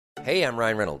Hey, I'm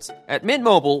Ryan Reynolds. At Mint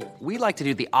Mobile, we like to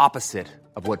do the opposite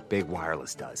of what Big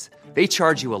Wireless does. They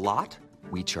charge you a lot,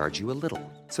 we charge you a little.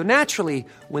 So naturally,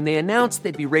 when they announced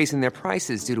they'd be raising their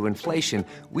prices due to inflation,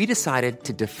 we decided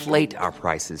to deflate our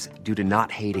prices due to not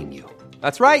hating you.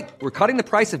 That's right. We're cutting the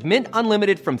price of Mint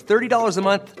Unlimited from $30 a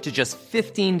month to just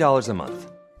 $15 a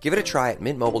month. Give it a try at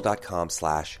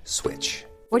mintmobile.com/switch.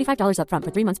 $45 up front for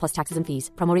 3 months plus taxes and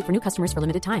fees. Promo rate for new customers for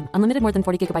limited time. Unlimited more than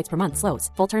 40 gigabytes per month. Slows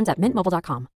full terms at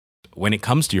mintmobile.com. When it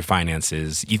comes to your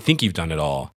finances, you think you've done it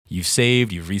all. You've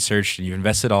saved, you've researched, and you've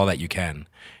invested all that you can.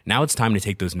 Now it's time to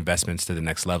take those investments to the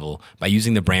next level by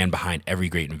using the brand behind every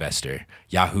great investor,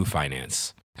 Yahoo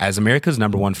Finance. As America's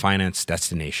 #1 finance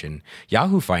destination,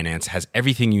 Yahoo Finance has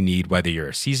everything you need, whether you're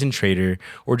a seasoned trader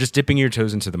or just dipping your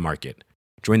toes into the market.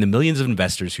 Join the millions of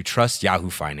investors who trust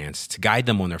Yahoo Finance to guide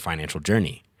them on their financial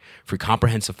journey. For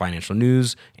comprehensive financial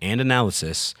news and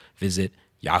analysis, visit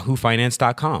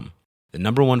yahoofinance.com. The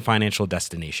 #1 financial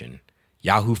destination,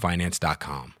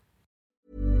 yahoofinance.com.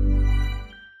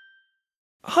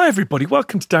 Hi everybody,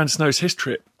 welcome to Dan Snow's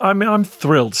History. I'm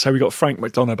thrilled. So we got Frank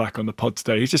McDonough back on the pod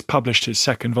today. He's just published his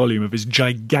second volume of his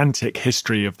gigantic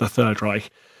history of the Third Reich,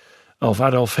 of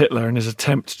Adolf Hitler and his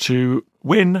attempt to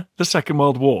win the Second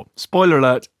World War. Spoiler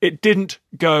alert, it didn't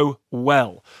go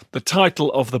well. The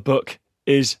title of the book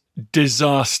is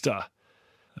Disaster.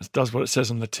 That does what it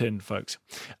says on the tin, folks.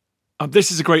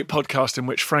 This is a great podcast in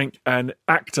which Frank and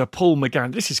actor Paul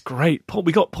McGann, this is great.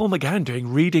 We got Paul McGann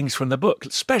doing readings from the book,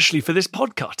 especially for this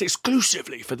podcast,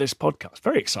 exclusively for this podcast.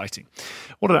 Very exciting.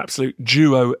 What an absolute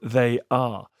duo they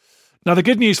are. Now, the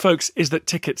good news, folks, is that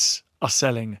tickets are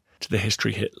selling to the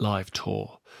History Hit live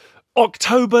tour.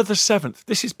 October the 7th.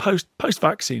 This is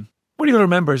post-vaccine. What you got to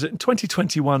remember is that in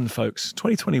 2021, folks,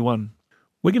 2021,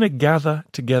 we're going to gather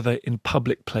together in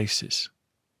public places.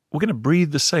 We're going to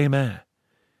breathe the same air.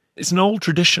 It's an old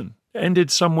tradition. It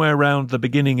ended somewhere around the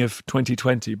beginning of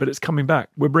 2020, but it's coming back.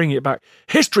 We're bringing it back.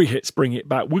 History Hits bring it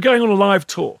back. We're going on a live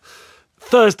tour.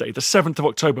 Thursday, the 7th of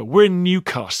October, we're in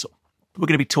Newcastle. We're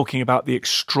going to be talking about the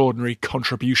extraordinary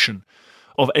contribution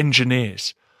of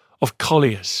engineers, of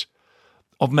colliers,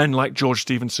 of men like George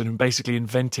Stephenson, who basically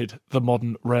invented the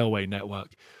modern railway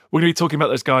network. We're going to be talking about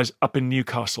those guys up in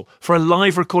Newcastle for a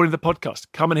live recording of the podcast.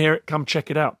 Come and hear it. Come check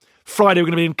it out. Friday, we're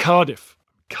going to be in Cardiff.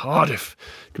 It's going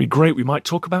to be great. We might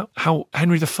talk about how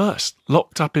Henry I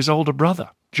locked up his older brother,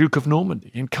 Duke of Normandy,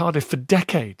 in Cardiff for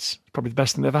decades. It's probably the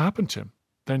best thing that ever happened to him.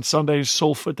 Then Sunday is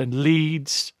Salford, then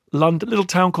Leeds, London, a little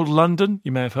town called London.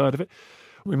 You may have heard of it.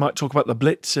 We might talk about the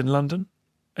Blitz in London,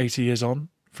 80 years on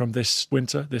from this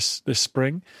winter, this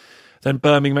spring. Then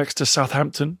Birmingham, Exeter,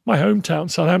 Southampton, my hometown,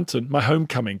 Southampton, my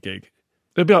homecoming gig.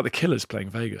 It'll be like the Killers playing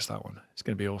Vegas, that one. It's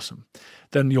going to be awesome.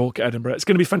 Then York, Edinburgh. It's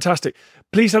going to be fantastic.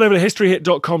 Please head over to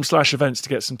historyhit.com/events to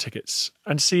get some tickets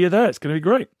and see you there. It's going to be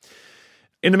great.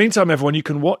 In the meantime, everyone, you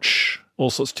can watch all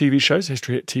sorts of TV shows,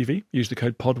 History Hit TV. Use the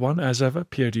code POD1 as ever,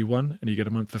 POD1, and you get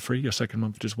a month for free. Your second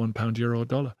month for just £1, euro, or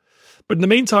dollar. But in the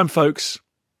meantime, folks,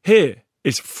 here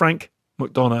is Frank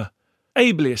McDonough,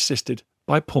 ably assisted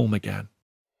by Paul McGann.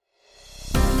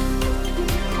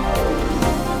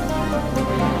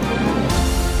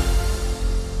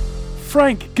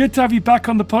 Frank, good to have you back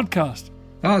on the podcast.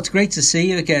 Oh, it's great to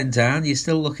see you again, Dan. You're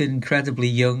still looking incredibly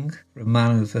young for a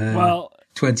man of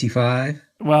 25.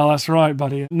 Well, that's right,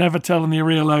 buddy. Never telling the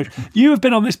real load. You have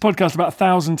been on this podcast about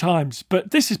 1,000 times,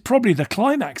 but this is probably the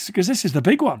climax because this is the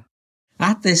big one.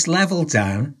 At this level,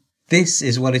 Dan, this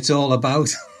is what it's all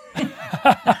about.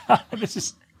 This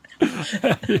is...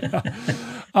 yeah.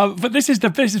 But this is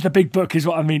the big book, is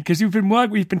what I mean, because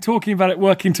we've been talking about it,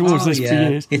 working towards this for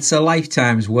years. It's a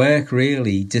lifetime's work,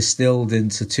 really, distilled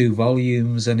into 2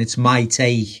 volumes, and it's my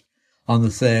take on the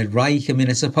Third Reich. I mean,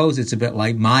 I suppose it's a bit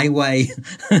like My Way.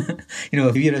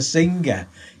 If you're a singer,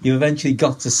 you eventually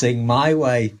got to sing My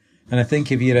Way. And I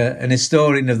think if you're an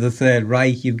historian of the Third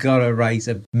Reich, you've got to write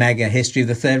a mega history of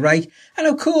the Third Reich. And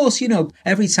of course,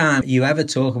 every time you ever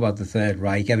talk about the Third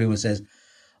Reich, everyone says,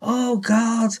 oh,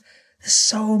 God, there's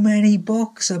so many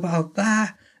books about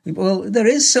that. Well, there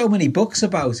is so many books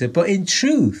about it, but in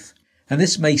truth, and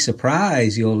this may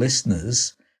surprise your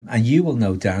listeners, and you will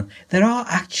know, Dan, there are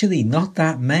actually not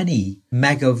that many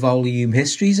mega-volume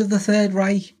histories of the Third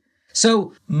Reich.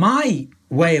 So my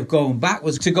way of going back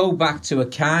was to go back to a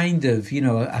kind of,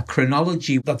 a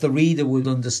chronology that the reader would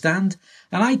understand.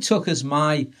 And I took as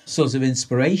my sort of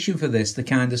inspiration for this the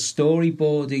kind of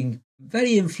storyboarding,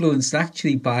 very influenced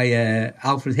actually by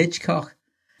Alfred Hitchcock,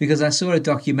 because I saw a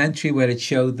documentary where it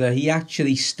showed that he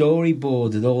actually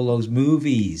storyboarded all those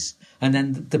movies And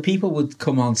then the people would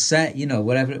come on set, you know,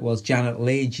 whatever it was, Janet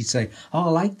Leigh, and she'd say, "Oh, I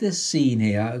like this scene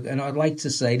here, and I'd like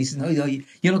to say," and he said, "No,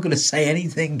 you're not going to say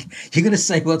anything. You're going to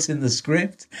say what's in the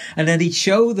script." And then he'd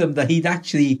show them that he'd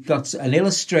actually got an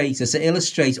illustrator to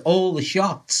illustrate all the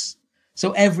shots.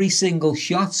 So every single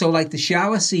shot, so like the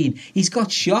shower scene, he's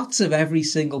got shots of every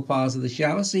single part of the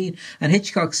shower scene. And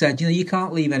Hitchcock said, you know, you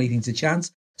can't leave anything to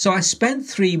chance. So I spent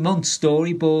 3 months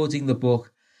storyboarding the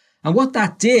book. And what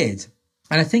that did,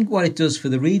 and I think what it does for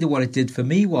the reader, what it did for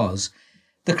me was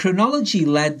the chronology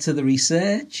led to the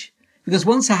research. Because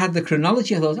once I had the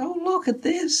chronology, I thought, oh, look at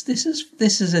this. This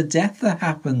is a death that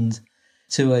happened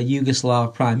to a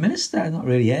Yugoslav prime minister. I've not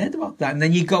really heard about that. And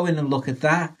then you go in and look at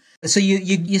that. So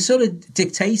you're sort of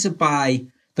dictated by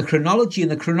the chronology,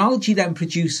 and the chronology then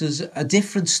produces a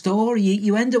different story.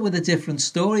 You end up with a different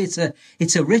story.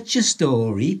 It's a richer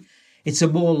story. It's a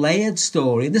more layered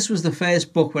story. And this was the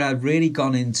first book where I'd really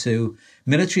gone into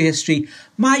military history.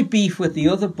 My beef with the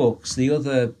other books, the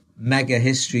other mega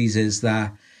histories, is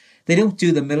that they don't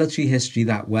do the military history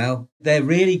that well. They're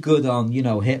really good on, you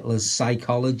know, Hitler's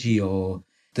psychology or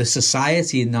the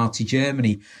society in Nazi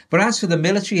Germany. But as for the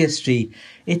military history,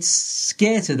 it's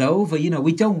skirted over. You know,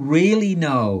 we don't really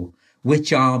know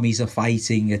which armies are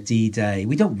fighting at D-Day.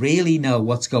 We don't really know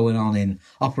what's going on in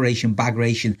Operation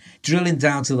Bagration, drilling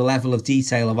down to the level of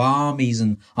detail of armies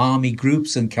and army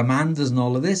groups and commanders and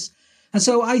all of this. And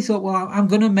so I thought, well, I'm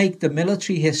going to make the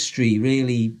military history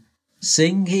really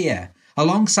sing here,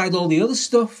 alongside all the other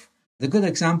stuff. The good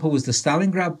example was the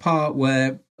Stalingrad part,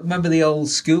 where, remember the old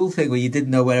school thing where you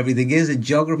didn't know where everything is in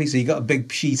geography, so you got a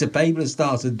big sheet of paper and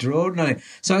started drawing on it.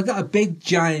 So I got a big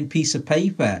giant piece of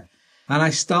paper and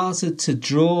I started to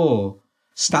draw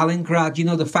Stalingrad, you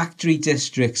know, the factory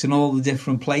districts and all the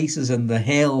different places and the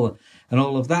hill and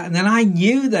all of that. And then I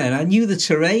knew the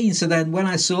terrain. So then when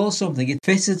I saw something, it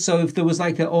fitted. So if there was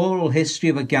like an oral history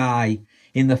of a guy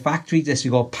in the factory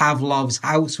district, or Pavlov's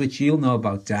house, which you'll know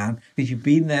about, Dan, because you've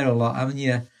been there a lot, haven't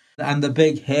you? And the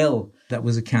big hill, that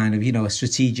was a kind of, you know, a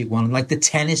strategic one, like the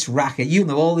tennis racket. You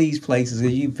know all these places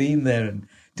because you've been there and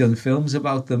done films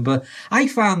about them. But I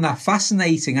found that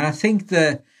fascinating, and I think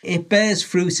that it bears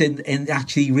fruit in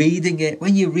actually reading it.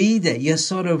 When you read it, you're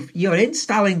in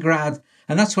Stalingrad,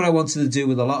 and that's what I wanted to do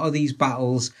with a lot of these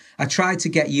battles. I tried to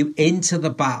get you into the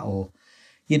battle.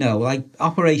 You know, like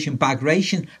Operation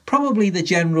Bagration, probably the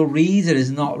general reader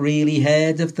has not really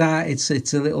heard of that. It's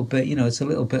a little bit, you know, it's a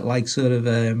little bit like sort of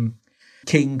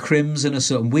King Crimson or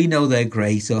something. We know they're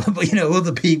great, but, you know,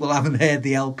 other people haven't heard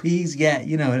the LPs yet,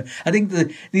 you know. And I think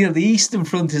the Eastern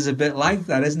Front is a bit like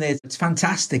that, isn't it? It's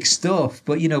fantastic stuff,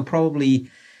 but, you know, probably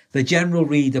the general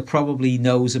reader probably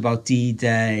knows about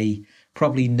D-Day,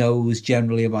 probably knows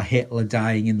generally about Hitler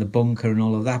dying in the bunker and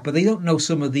all of that, but they don't know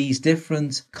some of these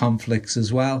different conflicts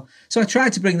as well. So I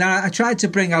tried to bring that. I tried to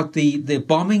bring out the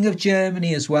bombing of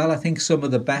Germany as well. I think some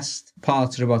of the best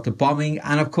parts are about the bombing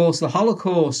and, of course, the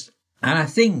Holocaust. And I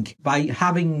think by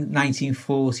having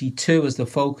 1942 as the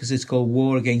focus, it's called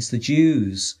War Against the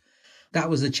Jews. That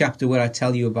was a chapter where I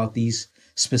tell you about these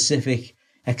specific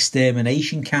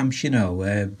extermination camps, you know,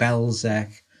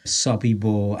 Belzec,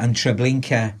 Sobibor and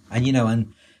Treblinka, and, you know,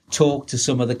 and talk to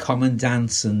some of the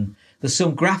commandants, and there's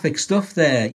some graphic stuff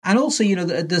there. And also, you know,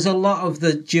 there's a lot of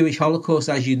the Jewish Holocaust,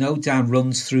 as you know, Dan,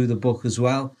 runs through the book as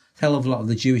well. A hell of a lot of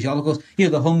the Jewish Holocaust, you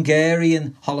know, the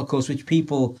Hungarian Holocaust, which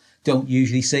people don't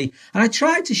usually see. And I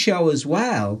tried to show as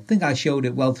well, I think I showed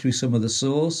it well through some of the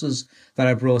sources that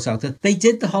I brought out, that they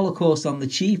did the Holocaust on the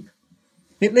cheap.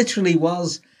 It literally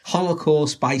was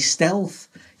Holocaust by stealth.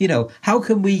 You know, how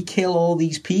can we kill all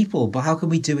these people, but how can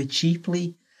we do it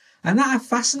cheaply? And that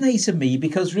fascinated me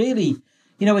because really,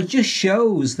 you know, it just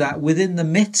shows that within the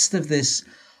midst of this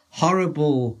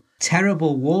horrible,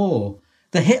 terrible war,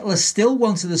 the Hitler still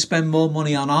wanted to spend more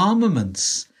money on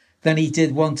armaments than he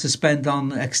did want to spend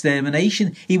on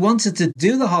extermination. He wanted to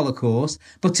do the Holocaust,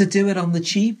 but to do it on the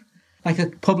cheap, like a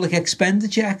public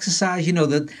expenditure exercise. You know,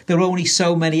 that there are only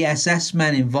so many SS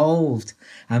men involved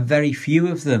and very few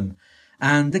of them.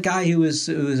 And the guy who was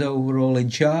overall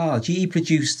in charge, he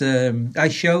produced, I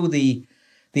show the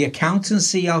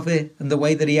accountancy of it and the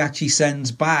way that he actually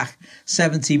sends back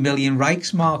 70 million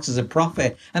Reichsmarks as a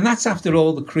profit. And that's after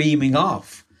all the creaming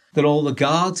off that all the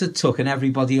guards had took and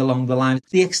everybody along the line.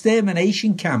 The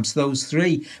extermination camps, those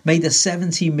three, made a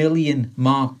 70 million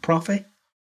mark profit.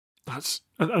 That's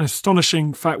an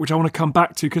astonishing fact, which I want to come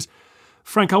back to, because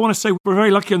Frank, I want to say we're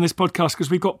very lucky on this podcast because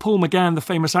we've got Paul McGann, the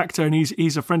famous actor, and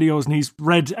he's a friend of yours, and he's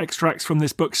read extracts from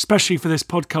this book, especially for this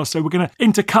podcast. So we're going to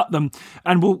intercut them,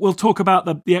 and we'll talk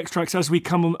about the extracts as we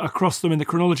come across them in the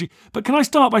chronology. But can I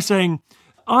start by saying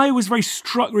I was very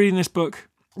struck reading this book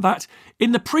that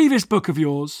in the previous book of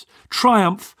yours,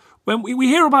 Triumph, when we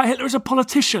hear about Hitler as a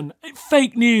politician,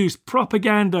 fake news,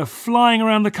 propaganda, flying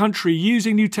around the country,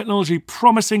 using new technology,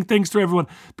 promising things to everyone,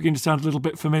 beginning to sound a little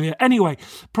bit familiar. Anyway,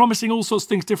 promising all sorts of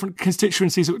things, different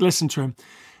constituencies that would listen to him.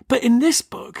 But in this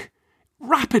book,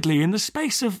 rapidly, in the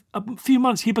space of a few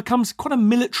months, he becomes quite a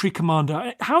military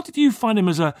commander. How did you find him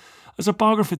as a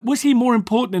biographer? Was he more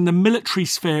important in the military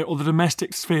sphere or the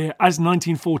domestic sphere as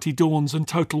 1940 dawns and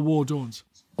total war dawns?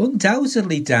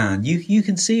 Undoubtedly, Dan, you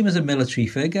can see him as a military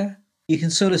figure. You can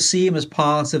sort of see him as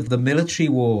part of the military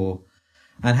war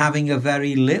and having a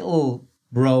very little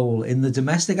role in the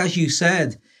domestic. As you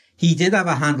said, he did have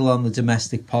a handle on the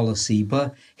domestic policy,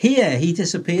 but here he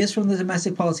disappears from the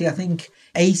domestic policy. I think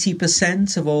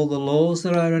 80% of all the laws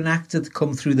that are enacted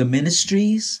come through the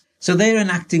ministries. So they're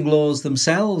enacting laws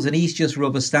themselves and he's just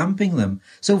rubber stamping them.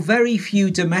 So very few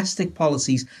domestic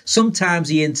policies. Sometimes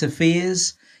he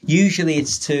interferes. Usually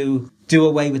it's to do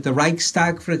away with the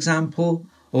Reichstag, for example,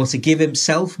 or to give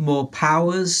himself more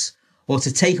powers, or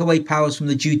to take away powers from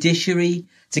the judiciary,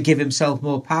 to give himself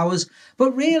more powers.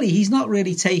 But really, he's not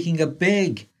really taking a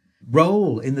big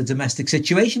role in the domestic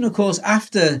situation. Of course,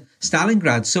 after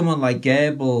Stalingrad, someone like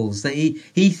Goebbels,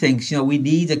 he thinks, we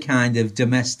need a kind of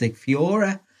domestic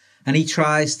Führer, and he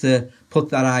tries to put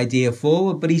that idea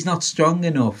forward, but he's not strong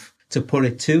enough to put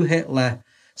it to Hitler.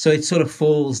 So it sort of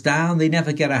falls down. They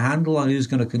never get a handle on who's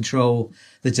going to control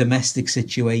the domestic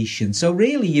situation. So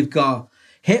really, you've got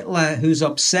Hitler, who's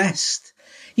obsessed.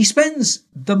 He spends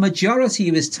the majority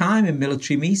of his time in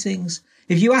military meetings.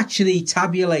 If you actually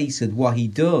tabulated what he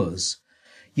does,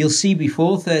 you'll see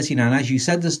before 39, as you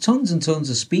said, there's tons and tons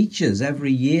of speeches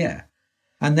every year.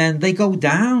 And then they go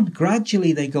down,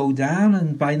 gradually they go down.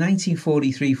 And by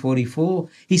 1943-44,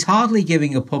 he's hardly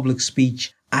giving a public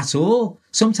speech at all.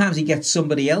 Sometimes he gets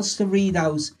somebody else to read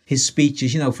out his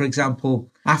speeches. For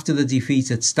example, after the defeat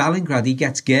at Stalingrad, he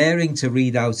gets Goering to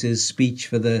read out his speech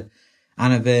for the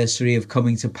anniversary of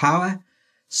coming to power.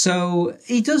 So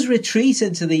he does retreat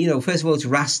into the, first of all, it's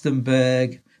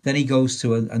Rastenburg. Then he goes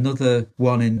to another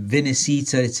one in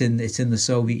Vinicita. It's in the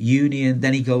Soviet Union.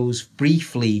 Then he goes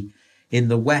briefly in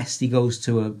the West. He goes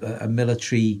to a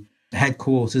military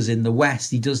headquarters in the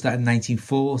West. He does that in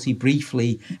 1940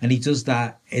 briefly, and he does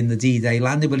that in the D-Day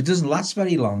landing, but it doesn't last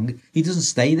very long. He doesn't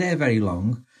stay there very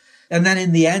long. And then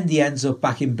in the end, he ends up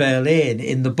back in Berlin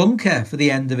in the bunker for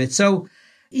the end of it. So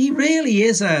he really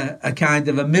is a kind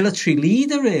of a military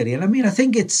leader, really. And I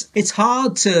think it's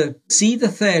hard to see the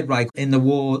Third Reich in the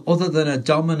war other than a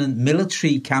dominant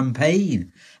military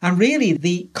campaign. And really,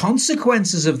 the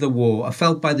consequences of the war are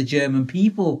felt by the German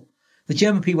people. The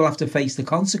German people have to face the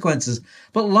consequences.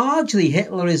 But largely,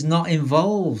 Hitler is not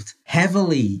involved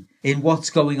heavily in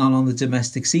what's going on the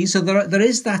domestic scene. So there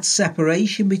is that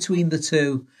separation between the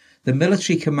two, the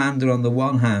military commander on the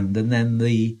one hand, and then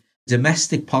the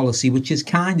domestic policy, which is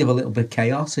kind of a little bit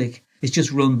chaotic. It's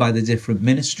just run by the different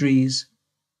ministries.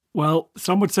 Well,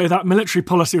 some would say that military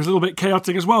policy was a little bit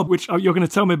chaotic as well, which you're going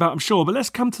to tell me about, I'm sure. But let's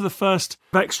come to the first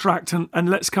extract and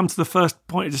let's come to the first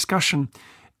point of discussion,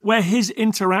 where his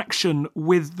interaction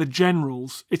with the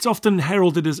generals, it's often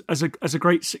heralded as a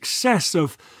great success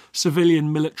of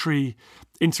civilian-military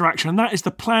interaction, and that is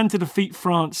the plan to defeat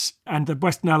France and the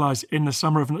Western Allies in the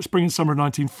spring and summer of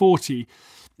 1940.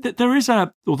 There was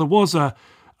a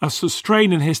sort of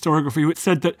strain in historiography which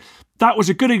said that was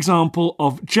a good example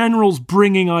of generals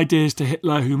bringing ideas to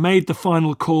Hitler who made the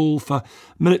final call for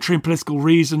military and political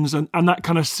reasons, and that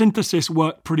kind of synthesis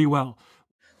worked pretty well.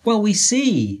 Well, we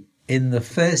see in the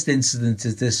first incident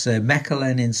is this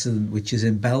Mechelen incident, which is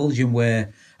in Belgium,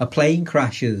 where a plane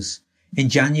crashes in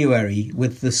January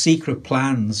with the secret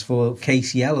plans for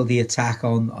Case Yellow, the attack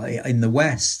in the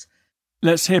West.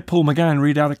 Let's hear Paul McGann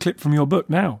read out a clip from your book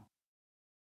now.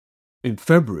 In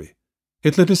February,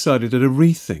 Hitler decided that a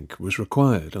rethink was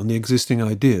required on the existing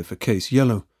idea for Case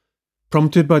Yellow,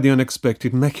 prompted by the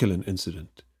unexpected Mechelen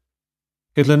incident.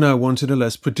 Hitler now wanted a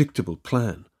less predictable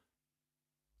plan.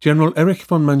 General Erich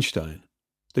von Manstein,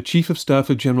 the Chief of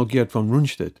Staff of General Gerd von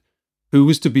Rundstedt, who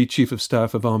was to be Chief of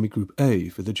Staff of Army Group A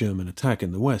for the German attack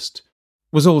in the West,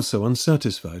 was also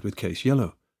unsatisfied with Case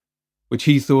Yellow, which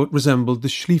he thought resembled the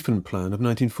Schlieffen Plan of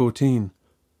 1914,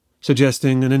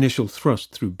 suggesting an initial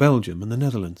thrust through Belgium and the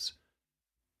Netherlands.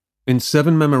 In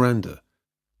 7 memoranda,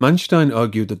 Manstein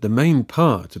argued that the main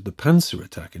part of the panzer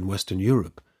attack in Western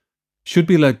Europe should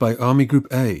be led by Army Group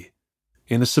A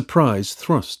in a surprise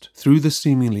thrust through the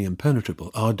seemingly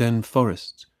impenetrable Ardennes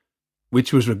forests,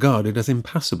 which was regarded as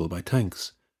impassable by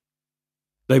tanks.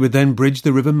 They would then bridge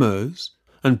the River Meuse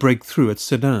and break through at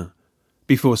Sedan,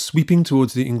 before sweeping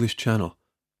towards the English Channel,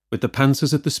 with the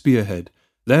panzers at the spearhead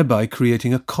thereby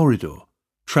creating a corridor,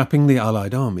 trapping the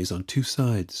Allied armies on two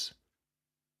sides.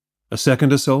 A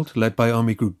second assault, led by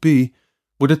Army Group B,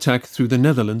 would attack through the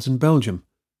Netherlands and Belgium,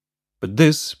 but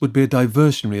this would be a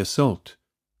diversionary assault,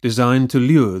 designed to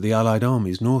lure the Allied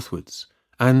armies northwards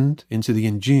and into the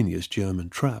ingenious German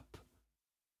trap.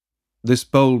 This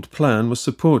bold plan was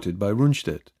supported by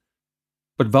Rundstedt,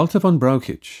 but Walter von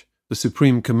Brauchitsch, the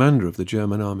Supreme Commander of the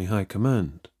German Army High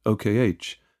Command,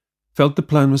 OKH, felt the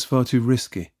plan was far too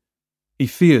risky. He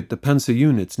feared the panzer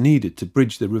units needed to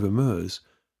bridge the River Meuse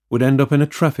would end up in a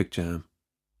traffic jam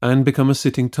and become a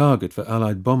sitting target for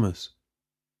Allied bombers.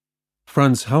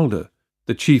 Franz Halder,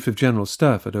 the Chief of General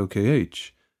Staff at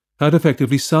OKH, had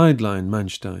effectively sidelined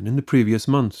Manstein in the previous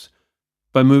months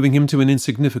by moving him to an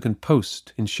insignificant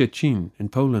post in Szczecin in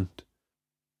Poland.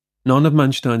 None of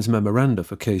Manstein's memoranda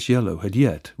for Case Yellow had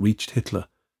yet reached Hitler.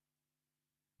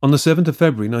 On the 7th of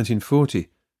February 1940,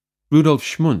 Rudolf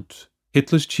Schmundt,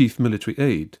 Hitler's chief military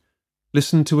aide,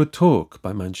 listened to a talk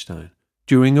by Manstein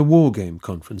during a war game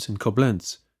conference in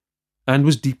Koblenz and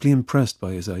was deeply impressed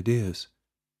by his ideas.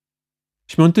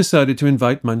 Schmundt decided to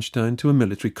invite Manstein to a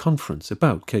military conference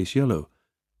about Case Yellow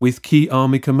with key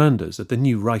army commanders at the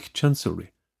new Reich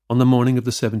Chancellery on the morning of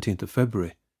the 17th of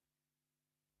February.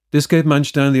 This gave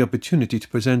Manstein the opportunity to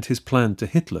present his plan to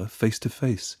Hitler face to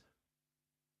face.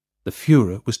 The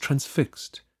Führer was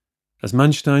transfixed, as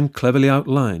Manstein cleverly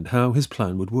outlined how his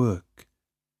plan would work.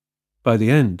 By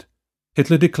the end,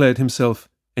 Hitler declared himself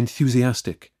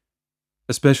enthusiastic,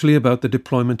 especially about the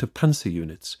deployment of panzer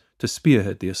units to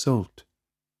spearhead the assault.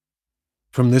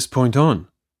 From this point on,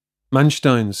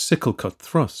 Manstein's sickle-cut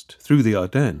thrust through the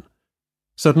Ardennes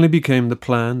suddenly became the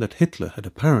plan that Hitler had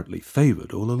apparently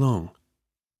favoured all along.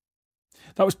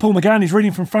 That was Paul McGann. He's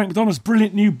reading from Frank McDonough's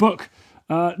brilliant new book,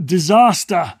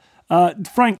 Disaster.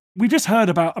 Frank, we just heard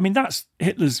about, that's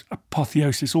Hitler's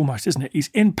apotheosis almost, isn't it? He's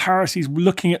in Paris, he's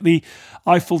looking at the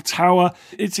Eiffel Tower.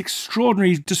 It's extraordinary.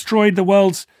 He's destroyed the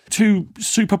world's two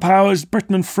superpowers,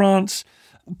 Britain and France.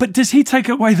 But does he take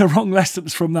away the wrong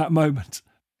lessons from that moment?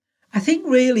 I think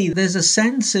really there's a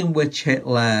sense in which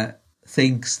Hitler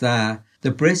thinks that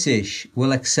the British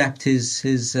will accept his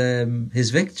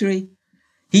victory.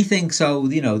 He thinks,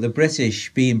 the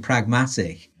British being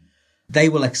pragmatic, they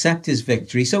will accept his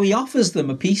victory. So he offers them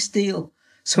a peace deal.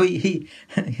 So he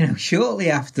shortly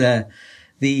after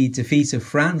the defeat of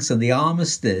France and the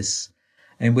armistice,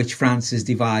 in which France is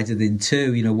divided in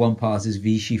two, one part is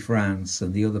Vichy France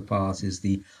and the other part is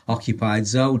the occupied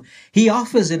zone. He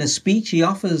offers, in a speech,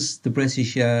 the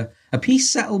British a peace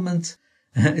settlement.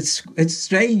 It's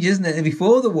strange, isn't it?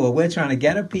 Before the war, we're trying to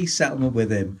get a peace settlement with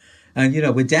him. And,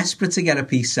 we're desperate to get a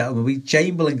peace settlement.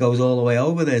 Chamberlain goes all the way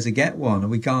over there to get one,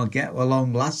 and we can't get a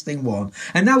long-lasting one.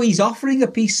 And now he's offering a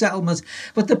peace settlement.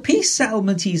 But the peace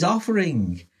settlement he's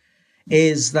offering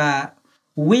is that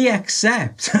we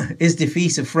accept his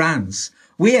defeat of France.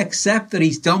 We accept that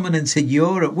he's dominant in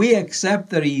Europe. We accept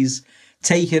that he's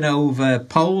taken over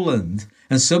Poland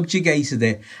and subjugated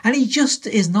it. And he just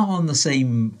is not on the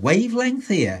same wavelength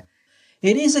here.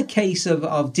 It is a case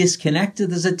of disconnected.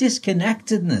 There's a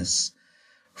disconnectedness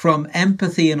from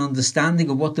empathy and understanding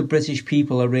of what the British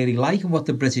people are really like and what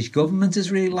the British government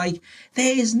is really like.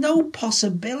 There is no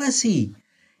possibility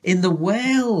in the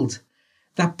world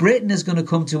that Britain is going to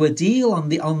come to a deal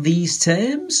on these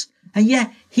terms. And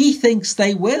yet he thinks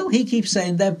they will. He keeps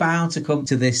saying they're bound to come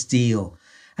to this deal.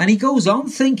 And he goes on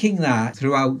thinking that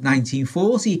throughout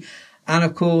 1940. And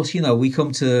of course, we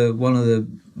come to one of the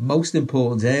most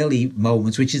important early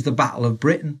moments, which is the Battle of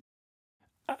Britain.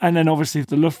 And then obviously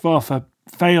the Luftwaffe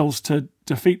fails to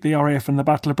defeat the RAF in the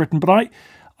Battle of Britain. But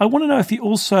I want to know if he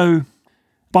also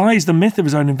buys the myth of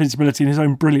his own invincibility and his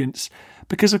own brilliance.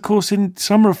 Because, of course, in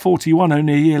summer of 41,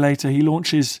 only a year later, he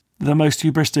launches the most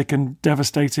hubristic and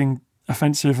devastating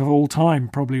offensive of all time,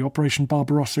 probably Operation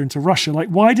Barbarossa into Russia.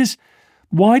 Why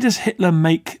does Hitler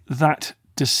make that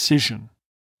decision?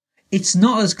 It's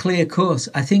not as clear-cut.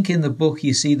 I think in the book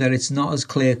you see that it's not as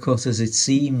clear-cut as it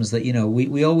seems. That,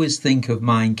 we always think of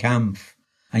Mein Kampf.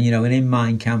 And, and in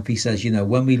Mein Kampf he says,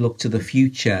 when we look to the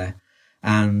future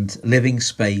and living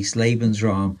space,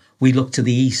 Lebensraum, we look to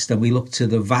the east and we look to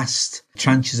the vast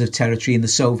tranches of territory in the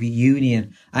Soviet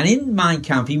Union. And in Mein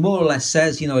Kampf, he more or less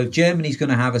says, if Germany's going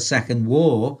to have a second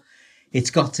war, it's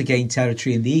got to gain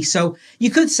territory in the east. So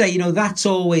you could say, that's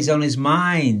always on his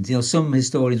mind. Some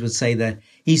historians would say that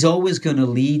he's always going to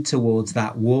lead towards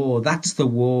that war. That's the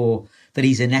war that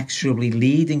he's inexorably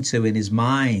leading to in his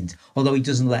mind, although he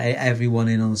doesn't let everyone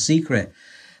in on the secret.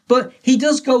 But he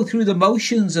does go through the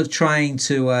motions of trying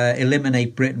to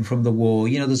eliminate Britain from the war.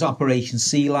 There's Operation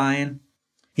Sea Lion.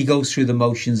 He goes through the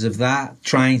motions of that,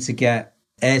 trying to get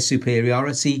air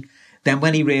superiority. Then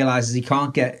when he realises he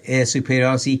can't get air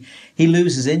superiority, he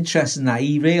loses interest in that.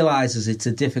 He realises it's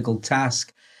a difficult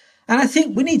task. And I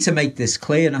think we need to make this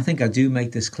clear, and I think I do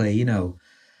make this clear,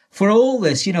 for all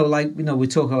this, we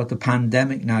talk about the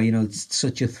pandemic now, it's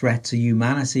such a threat to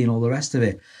humanity and all the rest of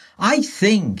it. I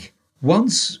think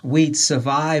once we'd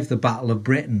survived the Battle of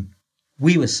Britain,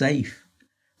 we were safe.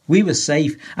 We were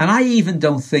safe. And I even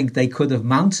don't think they could have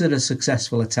mounted a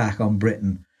successful attack on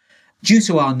Britain due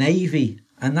to our Navy.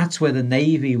 And that's where the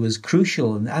Navy was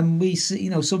crucial. And we,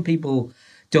 some people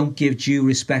don't give due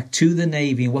respect to the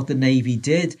Navy and what the Navy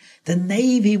did. The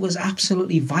Navy was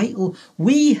absolutely vital.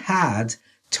 We had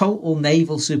total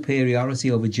naval superiority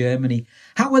over Germany.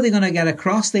 How were they going to get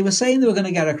across? They were saying they were going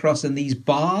to get across in these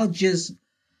barges.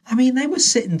 I mean, they were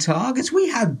sitting targets. We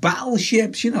had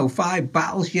battleships, 5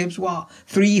 battleships,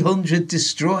 300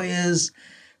 destroyers,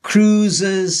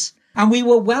 cruisers, and we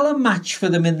were well a match for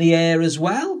them in the air as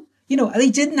well. They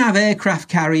didn't have aircraft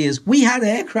carriers. We had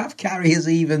aircraft carriers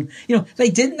even. They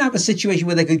didn't have a situation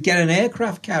where they could get an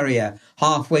aircraft carrier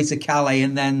halfway to Calais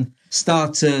and then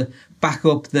start to back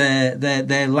up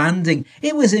their landing.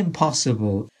 It was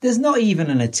impossible. There's not even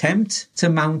an attempt to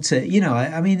mount it.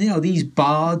 These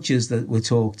barges that were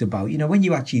talked about, when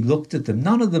you actually looked at them,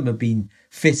 none of them have been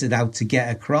fitted out to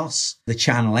get across the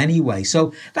channel anyway.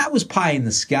 So that was pie in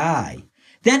the sky.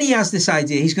 Then he has this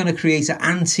idea, he's going to create an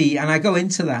and I go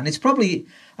into that, and it's probably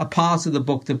a part of the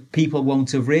book that people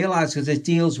won't have realised because it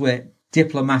deals with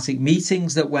diplomatic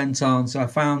meetings that went on. So I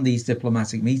found these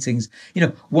diplomatic meetings.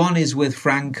 One is with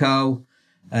Franco,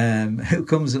 who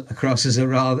comes across as a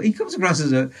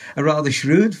rather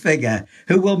shrewd figure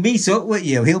who will meet up with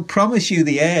you. He'll promise you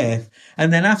the earth.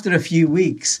 And then after a few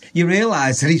weeks, you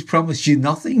realise that he's promised you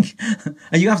nothing.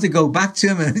 And you have to go back to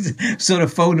him and sort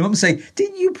of phone him up and say,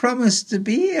 didn't you promise to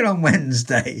be here on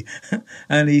Wednesday?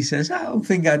 And he says, I don't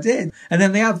think I did. And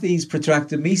then they have these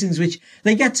protracted meetings, which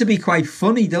they get to be quite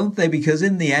funny, don't they? Because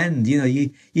in the end,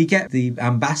 you get the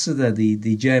ambassador,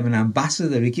 the German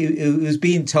ambassador, who's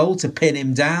being told to pin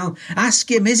him down.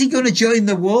 Ask him, is he going to join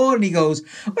the war? And he goes,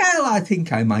 well, I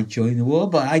think I might join the war,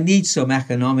 but I need some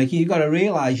economic. You've got to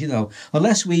realise,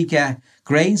 unless we get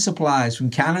grain supplies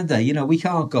from Canada, we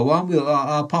can't go on.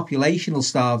 Our population will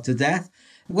starve to death.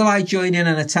 Will I join in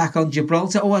an attack on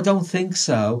Gibraltar? Oh, I don't think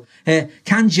so.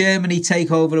 Can Germany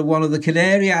take over one of the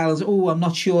Canary Islands? Oh, I'm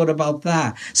not sure about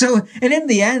that. So, and in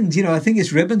the end, I think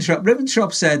it's Ribbentrop.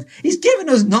 Ribbentrop said, he's given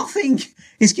us nothing.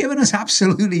 He's given us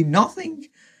absolutely nothing.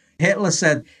 Hitler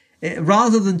said,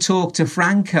 rather than talk to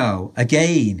Franco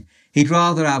again, he'd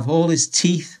rather have all his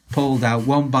teeth pulled out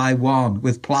one by one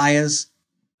with pliers.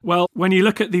 Well, when you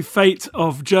look at the fate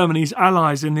of Germany's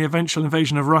allies in the eventual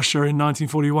invasion of Russia in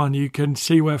 1941, you can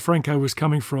see where Franco was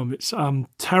coming from. It's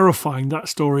terrifying, that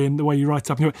story, and the way you write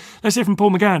up. Anyway, let's hear from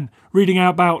Paul McGann, reading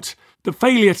out about the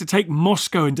failure to take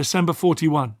Moscow in December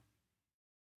 41.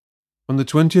 On the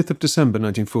 20th of December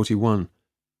 1941,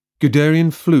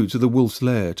 Guderian flew to the Wolf's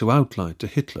Lair to outline to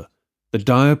Hitler the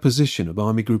dire position of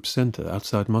Army Group Center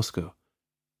outside Moscow,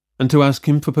 and to ask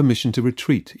him for permission to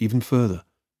retreat even further.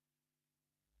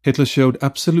 Hitler showed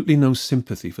absolutely no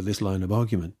sympathy for this line of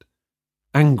argument,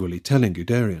 angrily telling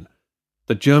Guderian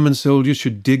that German soldiers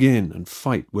should dig in and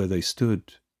fight where they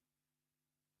stood.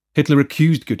 Hitler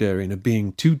accused Guderian of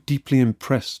being too deeply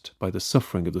impressed by the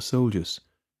suffering of the soldiers.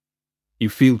 You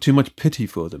feel too much pity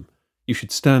for them. You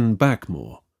should stand back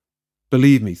more.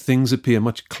 Believe me, things appear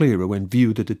much clearer when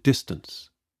viewed at a distance.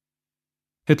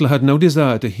 Hitler had no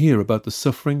desire to hear about the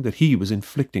suffering that he was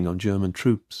inflicting on German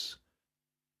troops.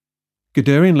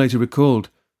 Guderian later recalled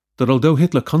that although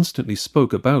Hitler constantly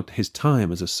spoke about his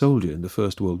time as a soldier in the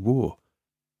First World War,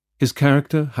 his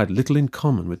character had little in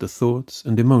common with the thoughts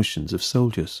and emotions of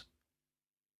soldiers.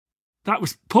 That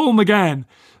was Paul McGann.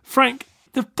 Frank,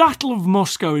 the Battle of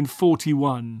Moscow in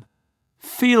 41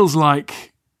 feels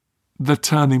like the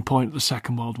turning point of the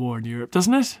Second World War in Europe,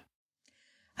 doesn't it?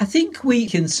 I think we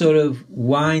can sort of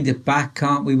wind it back,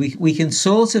 can't we? We can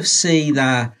sort of see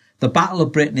that the Battle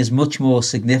of Britain is much more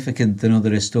significant than other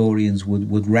historians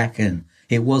would reckon.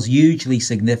 It was hugely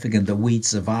significant that we'd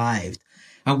survived.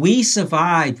 And we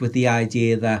survived with the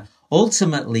idea that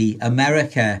ultimately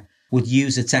America would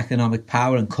use its economic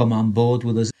power and come on board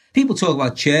with us. People talk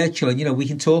about Churchill, and, we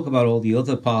can talk about all the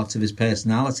other parts of his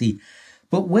personality.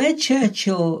 But where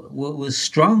Churchill was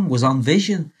strong was on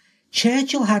vision.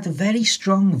 Churchill had a very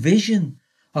strong vision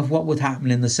of what would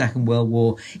happen in the Second World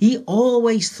War. He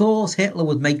always thought Hitler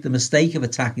would make the mistake of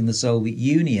attacking the Soviet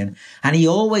Union, and he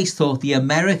always thought the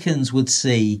Americans would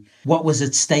see what was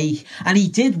at stake. And he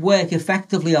did work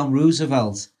effectively on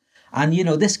Roosevelt. And,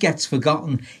 this gets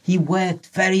forgotten. He worked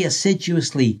very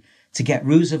assiduously to get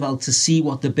Roosevelt to see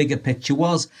what the bigger picture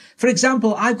was. For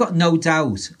example, I've got no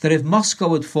doubt that if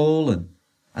Moscow had fallen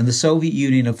and the Soviet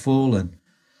Union had fallen,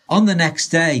 on the next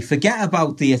day, forget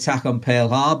about the attack on Pearl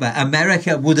Harbor,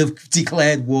 America would have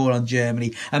declared war on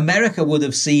Germany. America would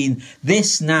have seen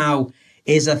this now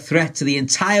is a threat to the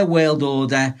entire world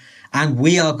order, and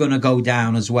we are going to go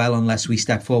down as well unless we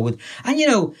step forward. And, you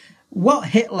know, what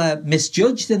Hitler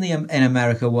misjudged in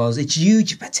America was its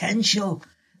huge potential,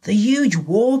 the huge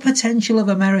war potential of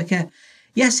America.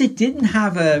 Yes, it didn't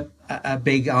have a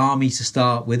big army to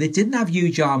start with. It didn't have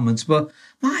huge armaments, but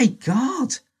my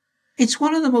God, it's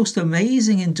one of the most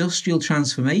amazing industrial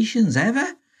transformations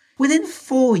ever. Within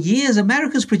 4 years,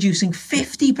 America's producing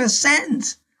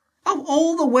 50% of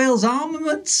all the world's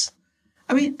armaments.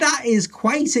 I mean, that is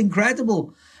quite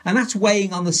incredible. And that's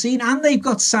weighing on the scene. And they've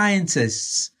got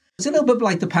scientists. It's a little bit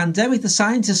like the pandemic. The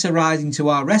scientists are rising to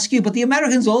our rescue, but the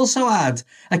Americans also had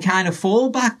a kind of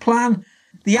fallback plan.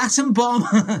 The atom bomb.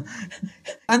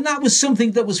 And that was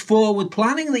something that was forward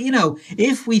planning, that, you know,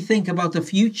 if we think about the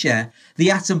future, the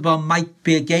atom bomb might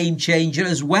be a game changer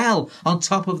as well, on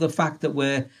top of the fact that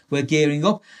we're gearing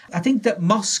up. I think that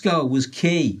Moscow was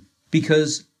key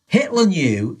because Hitler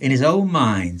knew in his own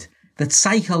mind that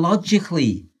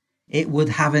psychologically it would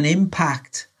have an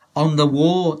impact on the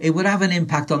war. It would have an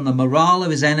impact on the morale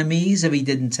of his enemies if he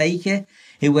didn't take it.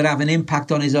 It would have an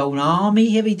impact on his own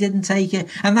army if he didn't take it.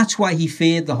 And that's why he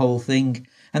feared the whole thing.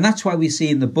 And that's why we see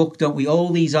in the book, don't we, all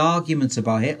these arguments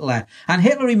about Hitler. And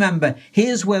Hitler, remember,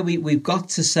 here's where we've got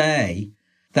to say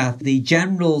that the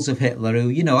generals of Hitler, who,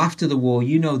 you know, after the war,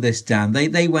 you know this, Dan,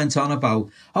 they went on about,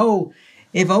 oh,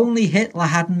 if only Hitler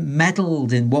hadn't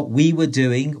meddled in what we were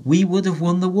doing, we would have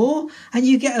won the war. And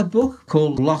you get a book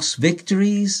called Lost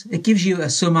Victories. It gives you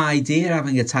some idea,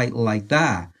 having a title like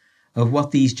that, of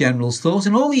what these generals thought.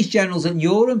 And all these generals at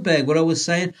Nuremberg were always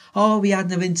saying, oh, we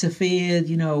hadn't have interfered,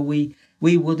 you know, we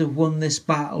would have won this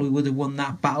battle, we would have won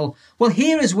that battle. Well,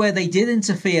 here is where they did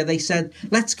interfere. They said,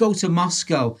 let's go to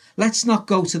Moscow. Let's not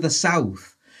go to the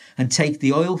south and take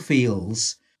the oil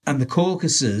fields and the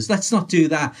Caucasus. Let's not do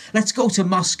that. Let's go to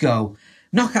Moscow,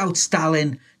 knock out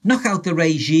Stalin, knock out the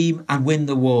regime and win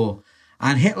the war.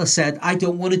 And Hitler said, I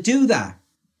don't want to do that,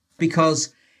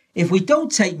 because if we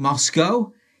don't take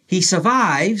Moscow, he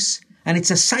survives, and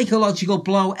it's a psychological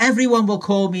blow. Everyone will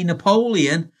call me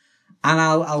Napoleon, and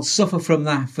I'll suffer from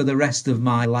that for the rest of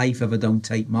my life if I don't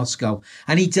take Moscow.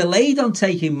 And he delayed on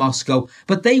taking Moscow,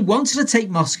 but they wanted to take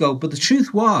Moscow. But the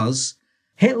truth was,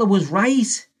 Hitler was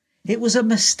right. It was a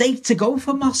mistake to go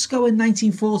for Moscow in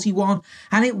 1941,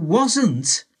 and it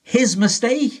wasn't his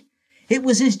mistake. It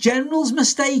was his general's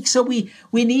mistake. So we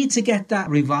need to get that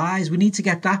revised. We need to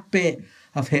get that bit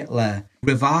of Hitler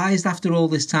revised after all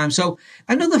this time. So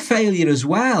another failure as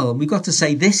well. We've got to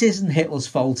say this isn't Hitler's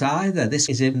fault either. This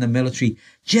is in the military.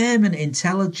 German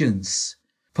intelligence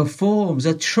performs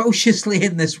atrociously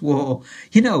in this war.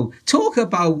 You know, talk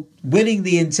about winning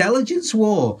the intelligence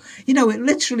war. You know, it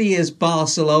literally is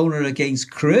Barcelona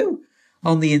against Crewe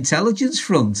on the intelligence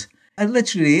front. It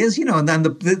literally is, you know, and then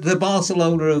the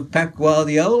Barcelona of Pep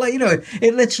Guardiola, you know,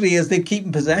 it literally is. They're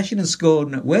keeping possession and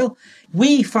scoring at will.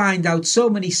 We find out so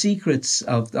many secrets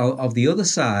of the other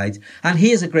side. And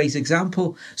here's a great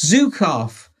example.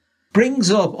 Zhukov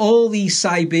brings up all these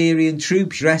Siberian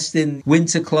troops dressed in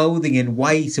winter clothing in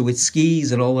white with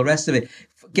skis and all the rest of it.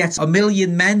 Gets 1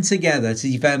 million men together to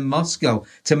defend Moscow,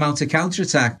 to mount a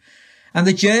counterattack. And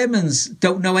the Germans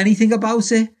don't know anything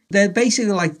about it. They're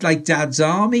basically like Dad's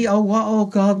army. Oh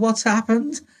God, what's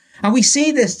happened? And we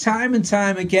see this time and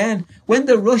time again. When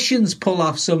the Russians pull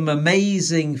off some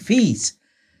amazing feat,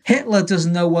 Hitler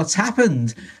doesn't know what's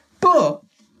happened. But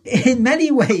in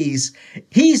many ways,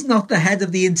 he's not the head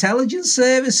of the intelligence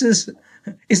services.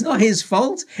 It's not his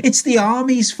fault. It's the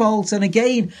army's fault. And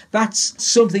again, that's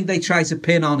something they try to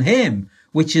pin on him,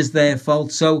 which is their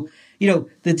fault. So, you know,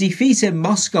 the defeat in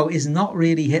Moscow is not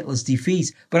really Hitler's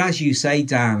defeat. But as you say,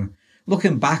 Dan,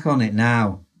 looking back on it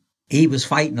now, he was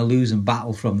fighting a losing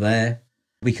battle from there.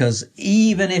 Because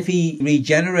even if he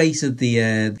regenerated the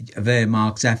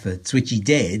Wehrmacht's efforts, which he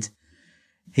did,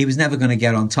 he was never going to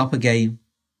get on top again.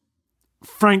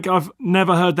 Frank, I've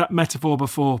never heard that metaphor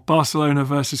before, Barcelona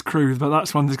versus Crewe, but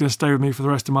that's one that's going to stay with me for the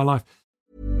rest of my life.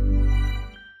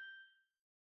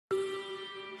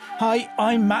 Hi,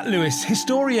 I'm Matt Lewis,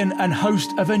 historian and host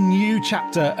of a new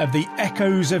chapter of the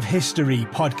Echoes of History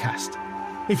podcast.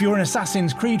 If you're an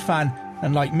Assassin's Creed fan,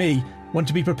 and like me, want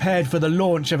to be prepared for the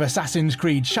launch of Assassin's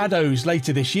Creed Shadows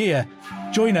later this year,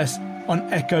 join us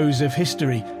on Echoes of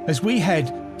History as we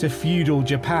head to feudal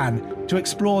Japan to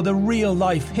explore the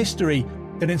real-life history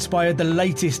that inspired the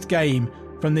latest game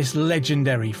from this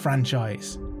legendary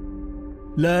franchise.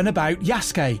 Learn about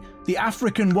Yasuke, the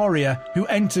African warrior who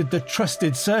entered the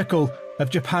trusted circle of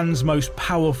Japan's most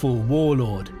powerful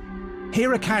warlord.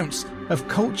 Hear accounts of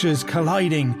cultures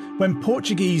colliding when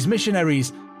Portuguese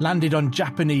missionaries landed on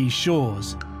Japanese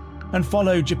shores, and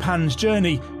follow Japan's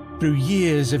journey through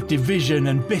years of division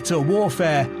and bitter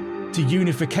warfare to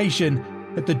unification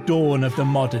at the dawn of the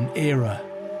modern era.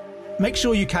 Make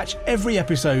sure you catch every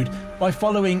episode by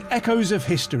following Echoes of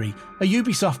History, a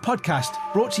Ubisoft podcast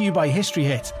brought to you by History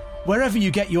Hit, wherever you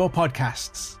get your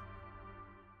podcasts.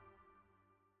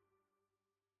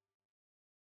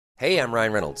 Hey, I'm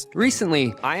Ryan Reynolds.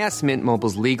 Recently, I asked Mint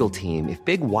Mobile's legal team if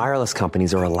big wireless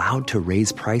companies are allowed to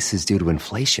raise prices due to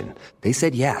inflation. They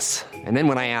said yes. And then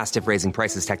when I asked if raising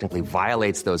prices technically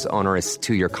violates those onerous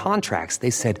 2-year contracts, they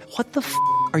said, "What the f***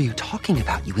 are you talking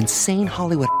about, you insane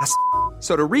Hollywood ass?"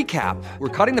 So to recap, we're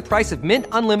cutting the price of Mint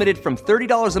Unlimited from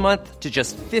 $30 a month to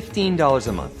just $15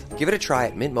 a month. Give it a try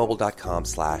at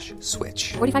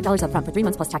mintmobile.com/switch. $45 up front for 3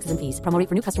 months plus taxes and fees. Promo rate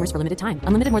for new customers for limited time.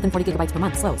 Unlimited more than 40 gigabytes per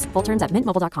month. Slows full terms at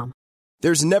mintmobile.com.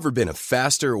 There's never been a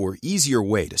faster or easier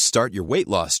way to start your weight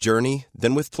loss journey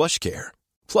than with PlushCare.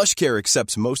 PlushCare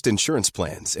accepts most insurance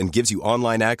plans and gives you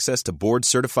online access to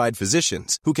board-certified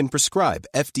physicians who can prescribe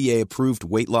FDA-approved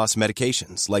weight loss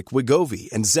medications like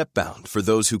Wegovy and Zepbound for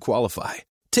those who qualify.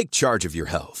 Take charge of your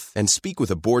health and speak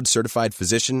with a board-certified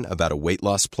physician about a weight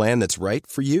loss plan that's right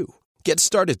for you. Get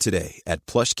started today at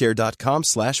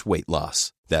plushcare.com/weight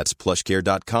loss. That's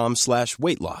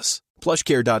plushcare.com/weight loss.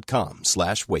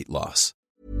 plushcare.com/weight loss.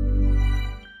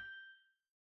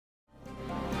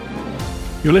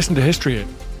 You're listening to History Hit.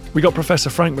 We got Professor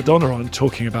Frank McDonough on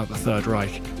talking about the Third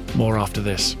Reich. More after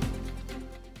this.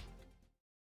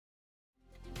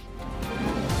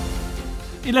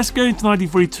 Let's go into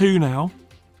 1942 now.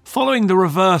 Following the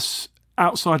reverse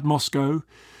outside Moscow,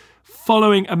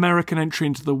 following American entry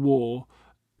into the war,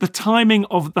 the timing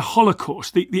of the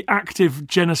Holocaust, the active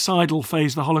genocidal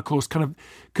phase of the Holocaust kind of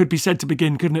could be said to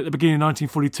begin, couldn't it, at the beginning of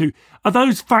 1942? Are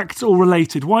those facts all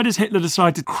related? Why does Hitler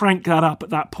decide to crank that up at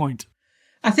that point?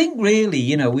 I think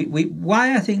really,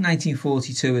 why I think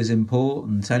 1942 is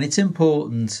important, and it's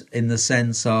important in the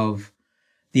sense of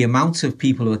the amount of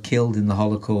people who are killed in the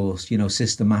Holocaust,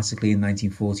 systematically in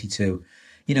 1942.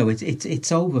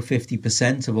 It's over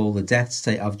 50% of all the deaths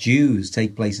of Jews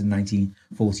take place in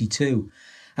 1942.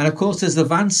 And of course, there's the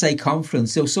Wannsee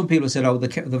Conference. So some people have said,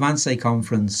 the Wannsee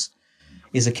Conference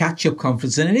is a catch-up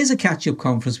conference. And it is a catch-up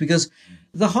conference because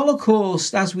the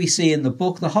Holocaust, as we see in the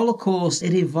book, the Holocaust,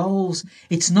 it evolves.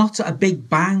 It's not a big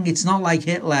bang. It's not like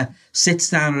Hitler sits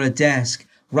down at a desk,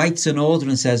 writes an order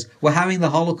and says, we're having the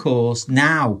Holocaust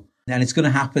now. And it's going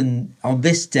to happen on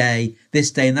this day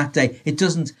and that day. It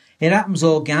doesn't. It happens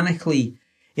organically.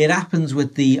 It happens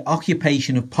with the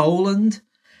occupation of Poland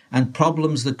and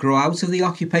problems that grow out of the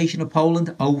occupation of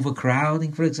Poland,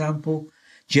 overcrowding, for example,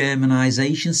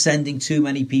 Germanization, sending too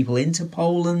many people into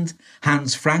Poland.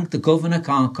 Hans Frank, the governor,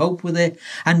 can't cope with it,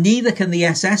 and neither can the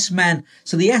SS men.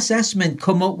 So the SS men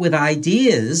come up with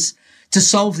ideas to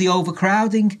solve the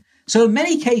overcrowding. So in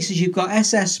many cases, you've got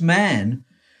SS men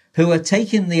who are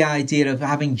taking the idea of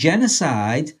having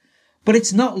genocide, but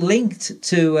it's not linked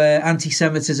to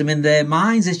anti-Semitism in their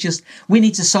minds. It's just, we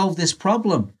need to solve this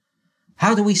problem.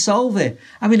 How do we solve it?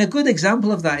 I mean, a good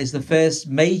example of that is the first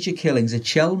major killings at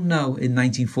Chelmno in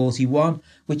 1941,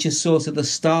 which is sort of the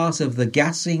start of the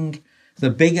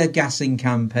bigger gassing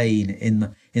campaign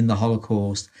in the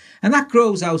Holocaust. And that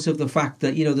grows out of the fact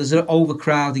that, there's an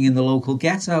overcrowding in the local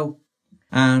ghetto.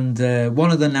 And one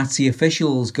of the Nazi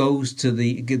officials goes to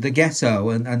the ghetto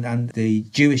and the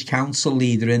Jewish council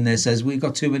leader in there says, we've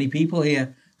got too many people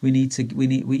here. You need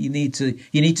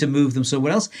to move them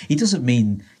somewhere else. He doesn't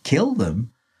mean kill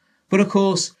them. But of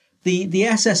course, the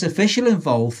SS official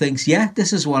involved thinks, yeah,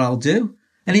 this is what I'll do.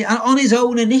 And on his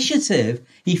own initiative,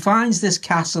 he finds this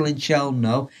castle in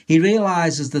Chelmno. He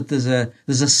realizes that there's a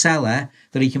cellar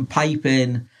that he can pipe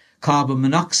in carbon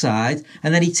monoxide.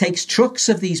 And then he takes trucks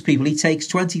of these people. He takes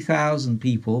 20,000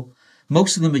 people.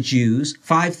 Most of them are Jews.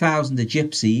 5,000 are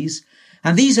gypsies.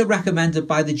 And these are recommended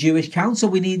by the Jewish Council.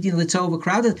 We need, it's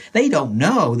overcrowded. They don't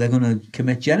know they're going to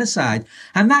commit genocide.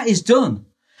 And that is done.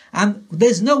 And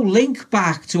there's no link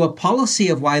back to a policy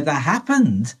of why that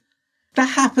happened. That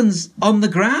happens on the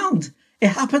ground. It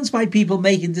happens by people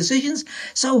making decisions.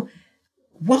 So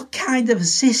what kind of a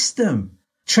system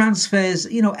transfers,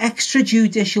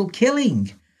 extrajudicial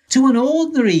killing to an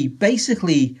ordinary,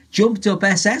 basically jumped up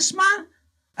SS man?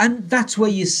 And that's where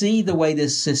you see the way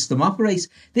this system operates.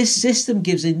 This system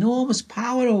gives enormous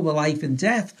power over life and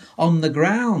death on the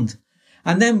ground.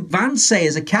 And then Wannsee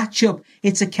is a catch-up.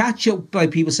 It's a catch-up by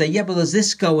people say, yeah, but there's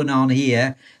this going on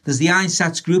here. There's the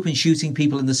Einsatzgruppen shooting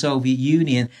people in the Soviet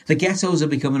Union. The ghettos are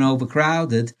becoming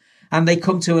overcrowded. And they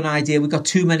come to an idea, we've got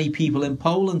too many people in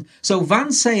Poland. So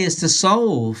Wannsee is to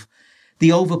solve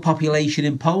the overpopulation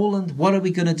in Poland. What are we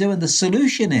going to do? And the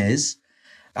solution is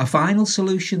a final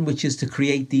solution, which is to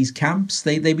create these camps.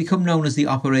 They become known as the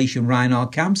Operation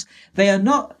Reinhard camps. They are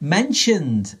not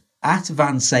mentioned at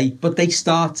Wannsee, but they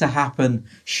start to happen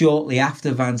shortly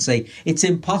after Wannsee. It's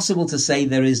impossible to say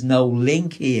there is no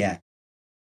link here.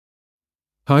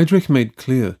 Heydrich made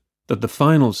clear that the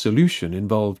final solution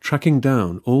involved tracking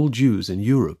down all Jews in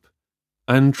Europe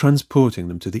and transporting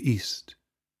them to the East.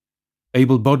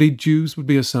 Able-bodied Jews would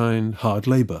be assigned hard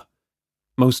labour,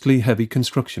 mostly heavy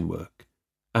construction work,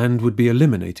 and would be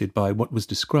eliminated by what was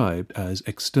described as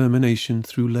extermination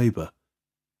through labour.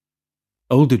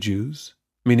 Older Jews,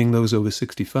 meaning those over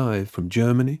 65 from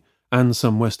Germany and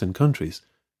some Western countries,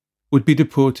 would be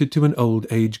deported to an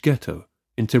old-age ghetto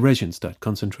in Theresienstadt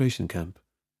concentration camp,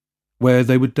 where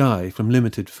they would die from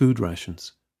limited food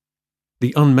rations.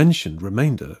 The unmentioned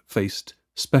remainder faced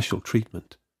special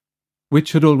treatment,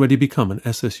 which had already become an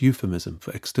SS euphemism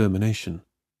for extermination.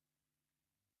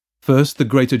 First, the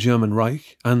Greater German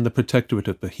Reich and the Protectorate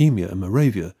of Bohemia and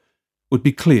Moravia would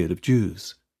be cleared of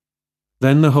Jews.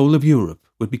 Then the whole of Europe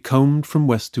would be combed from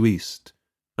west to east,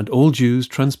 and all Jews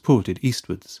transported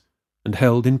eastwards and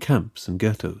held in camps and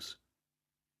ghettos.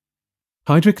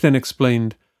 Heydrich then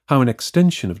explained how an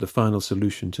extension of the final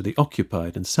solution to the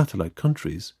occupied and satellite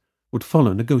countries would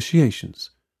follow negotiations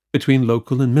between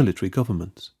local and military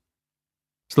governments.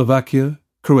 Slovakia,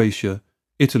 Croatia,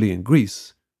 Italy and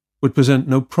Greece would present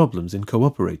no problems in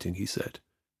cooperating, he said.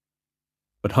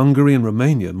 But Hungary and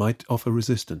Romania might offer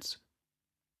resistance.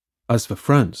 As for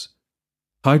France,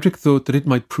 Heydrich thought that it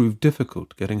might prove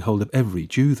difficult getting hold of every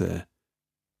Jew there,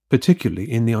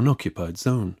 particularly in the unoccupied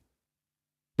zone.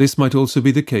 This might also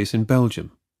be the case in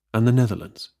Belgium and the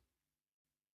Netherlands.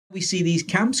 We see these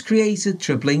camps created,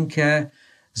 Treblinka,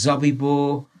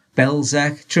 Sobibor,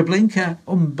 Belzec. Treblinka,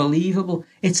 unbelievable.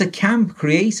 It's a camp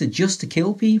created just to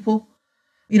kill people.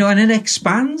 And it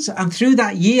expands. And through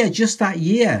that year, just that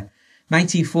year,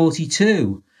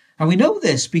 1942, and we know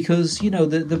this because,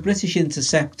 the British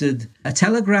intercepted a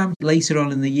telegram later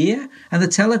on in the year, and the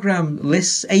telegram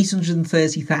lists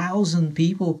 830,000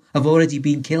 people have already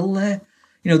been killed there.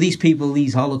 These people,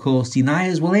 these Holocaust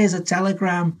deniers, well, here's a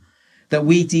telegram that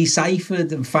we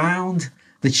deciphered and found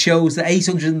that shows that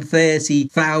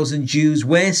 830,000 Jews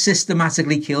were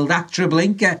systematically killed at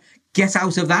Treblinka. Get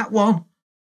out of that one.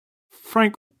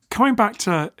 Frank, coming back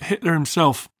to Hitler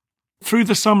himself, through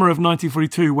the summer of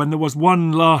 1942, when there was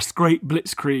one last great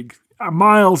blitzkrieg,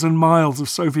 miles and miles of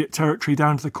Soviet territory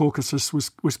down to the Caucasus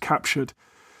was captured.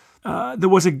 There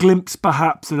was a glimpse,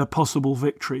 perhaps, at a possible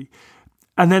victory.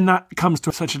 And then that comes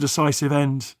to such a decisive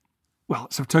end. Well,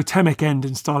 it's a totemic end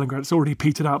in Stalingrad. It's already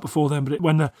petered out before then, but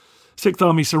when the Sixth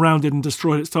Army surrounded and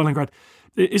destroyed at Stalingrad,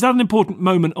 is that an important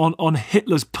moment on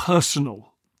Hitler's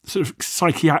personal, sort of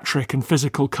psychiatric and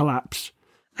physical collapse?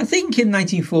 I think in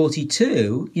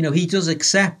 1942, he does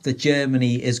accept that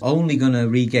Germany is only going to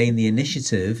regain the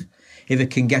initiative if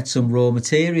it can get some raw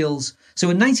materials. So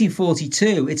in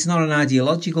 1942, it's not an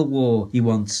ideological war he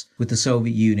wants with the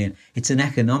Soviet Union. It's an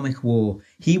economic war.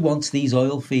 He wants these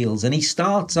oil fields. And he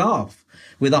starts off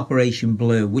with Operation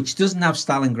Blue, which doesn't have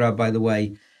Stalingrad, by the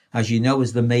way, as you know,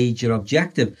 as the major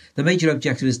objective. The major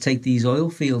objective is to take these oil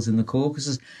fields in the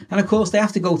Caucasus. And of course, they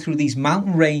have to go through these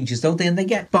mountain ranges, don't they? And they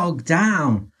get bogged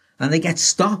down. And they get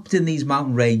stopped in these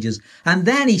mountain ranges. And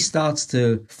then he starts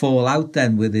to fall out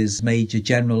then with his Major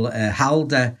General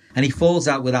Halder. And he falls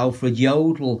out with Alfred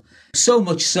Jodl. So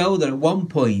much so that at one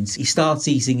point he starts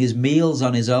eating his meals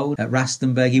on his own at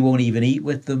Rastenburg. He won't even eat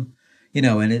with them.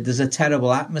 And there's a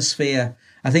terrible atmosphere.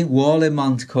 I think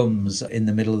Warlimont comes in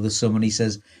the middle of the summer and he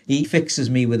says, he fixes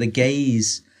me with a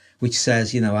gaze which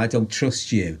says, I don't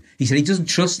trust you. He said he doesn't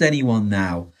trust anyone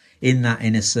now in that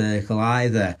inner circle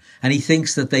either. And he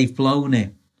thinks that they've blown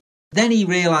it. Then he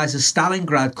realises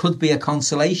Stalingrad could be a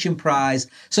consolation prize.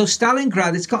 So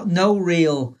Stalingrad, it's got no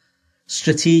real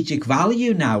strategic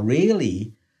value now,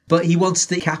 really. But he wants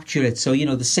to capture it. So,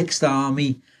 the Sixth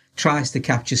Army tries to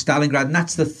capture Stalingrad. And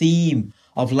that's the theme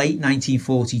of late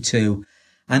 1942.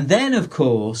 And then, of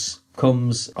course,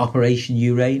 comes Operation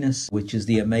Uranus, which is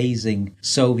the amazing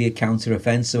Soviet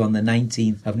counter-offensive on the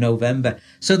 19th of November.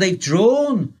 So they've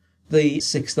drawn the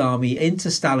Sixth Army into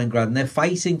Stalingrad and they're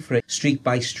fighting for it street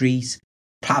by street.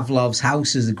 Pavlov's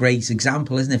house is a great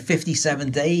example, isn't it? 57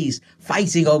 days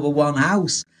fighting over one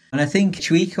house. And I think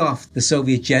Chuikov, the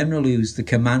Soviet general who's the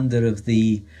commander of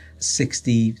the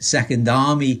 62nd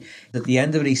Army. At the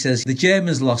end of it, he says, the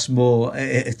Germans lost more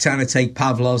trying to take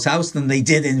Pavlov's house than they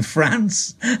did in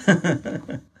France.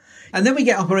 And then we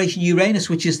get Operation Uranus,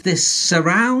 which is this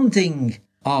surrounding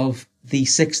of the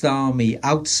 6th Army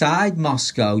outside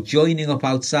Moscow, joining up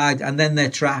outside, and then they're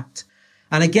trapped.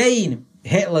 And again,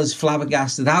 Hitler's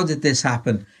flabbergasted. How did this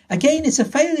happen? Again, it's a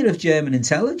failure of German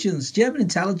intelligence. German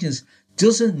intelligence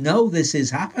doesn't know this is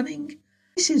happening.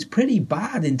 This is pretty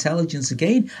bad intelligence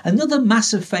again. Another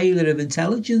massive failure of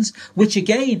intelligence, which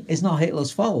again is not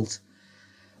Hitler's fault.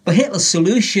 But Hitler's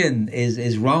solution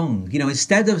is wrong. You know,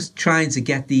 instead of trying to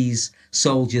get these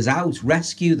soldiers out,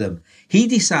 rescue them, he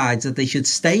decides that they should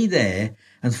stay there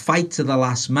and fight to the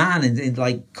last man in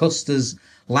like Custer's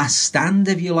last stand,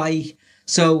 if you like.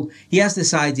 So he has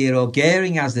this idea, or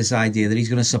Goering has this idea, that he's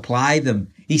going to supply them.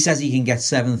 He says he can get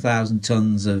 7,000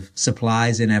 tons of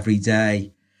supplies in every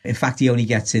day. In fact, he only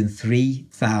gets in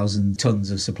 3,000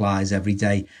 tons of supplies every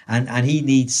day. And he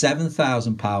needs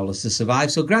 7,000 Paulus to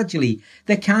survive. So gradually,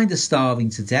 they're kind of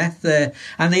starving to death there.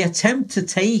 And they attempt to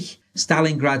take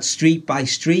Stalingrad street by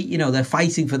street. You know, they're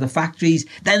fighting for the factories.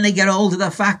 Then they get hold of the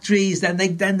factories. Then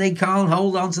they can't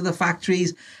hold on to the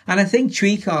factories. And I think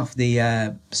Chuikov,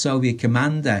 the Soviet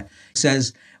commander,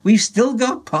 says, we've still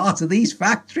got part of these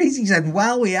factories. He said,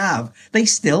 well, we have. They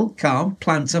still can't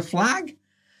plant a flag.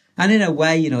 And in a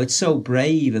way, you know, it's so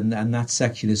brave, and that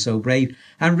section is so brave.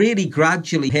 And really,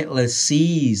 gradually, Hitler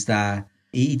sees that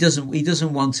he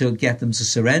doesn't want to get them to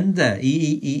surrender.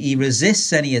 He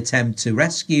resists any attempt to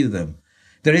rescue them.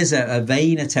 There is a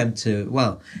vain attempt to,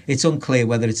 well, it's unclear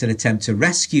whether it's an attempt to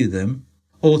rescue them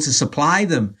or to supply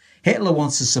them. Hitler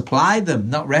wants to supply them,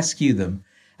 not rescue them.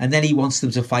 And then he wants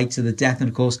them to fight to the death. And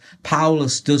of course,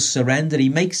 Paulus does surrender. He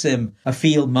makes him a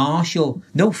field marshal.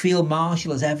 No field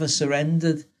marshal has ever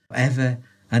surrendered. Ever.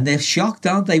 And they're shocked,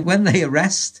 aren't they, when they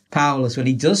arrest Paulus, when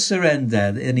he does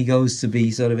surrender and he goes to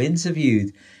be sort of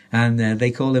interviewed, and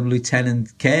they call him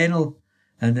Lieutenant Colonel,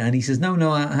 and he says, no,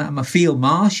 I'm a field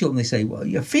marshal. And they say, well,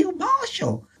 you're a field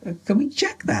marshal? Can we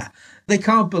check that? They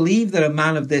can't believe that a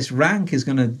man of this rank is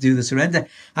going to do the surrender.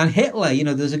 And Hitler, you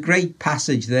know, there's a great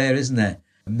passage there, isn't there?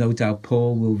 No doubt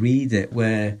Paul will read it,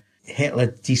 where Hitler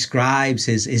describes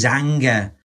his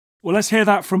anger. Well, let's hear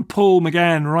that from Paul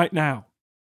McGann right now.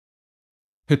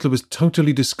 Hitler was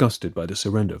totally disgusted by the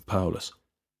surrender of Paulus.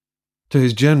 To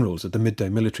his generals at the midday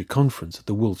military conference at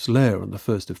the Wolf's Lair on the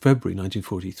 1st of February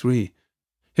 1943,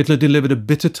 Hitler delivered a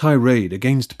bitter tirade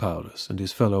against Paulus and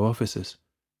his fellow officers.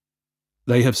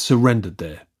 They have surrendered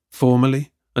there,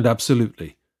 formally and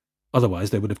absolutely.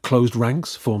 Otherwise they would have closed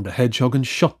ranks, formed a hedgehog, and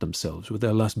shot themselves with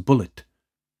their last bullet.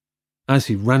 As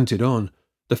he ranted on,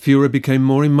 the Führer became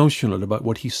more emotional about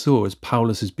what he saw as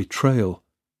Paulus's betrayal.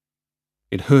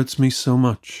 It hurts me so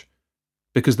much,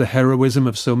 because the heroism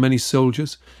of so many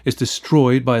soldiers is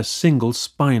destroyed by a single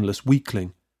spineless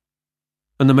weakling.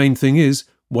 And the main thing is,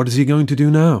 what is he going to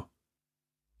do now?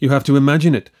 You have to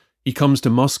imagine it. He comes to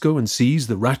Moscow and sees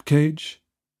the rat cage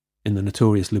in the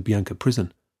notorious Lubyanka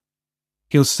prison.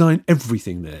 He'll sign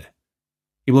everything there.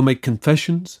 He will make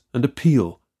confessions and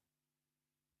appeal.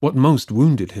 What most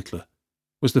wounded Hitler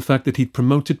was the fact that he'd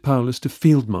promoted Paulus to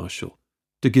field marshal,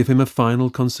 to give him a final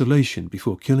consolation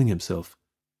before killing himself.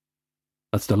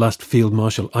 That's the last field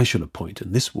marshal I shall appoint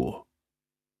in this war.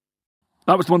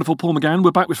 That was wonderful, Paul McGann. We're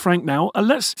back with Frank now.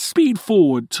 Let's speed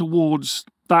forward towards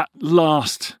that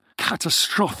last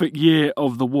catastrophic year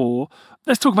of the war.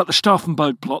 Let's talk about the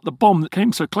Stauffenberg plot, the bomb that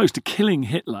came so close to killing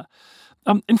Hitler.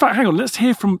 In fact, hang on, let's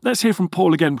hear from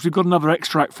Paul again, because we've got another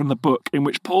extract from the book in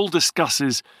which Paul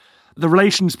discusses the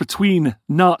relations between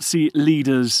Nazi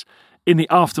leaders in the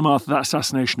aftermath of that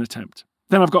assassination attempt.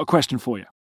 Then I've got a question for you.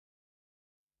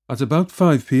 At about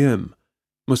 5 p.m,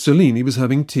 Mussolini was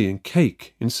having tea and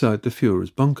cake inside the Führer's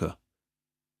bunker.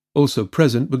 Also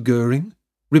present were Goering,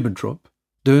 Ribbentrop,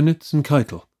 Dönitz and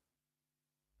Keitel.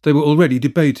 They were already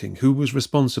debating who was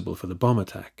responsible for the bomb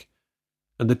attack,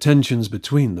 and the tensions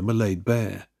between them were laid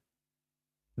bare.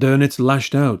 Dönitz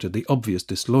lashed out at the obvious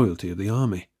disloyalty of the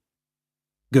army.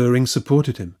 Goering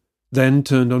supported him, then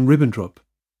turned on Ribbentrop,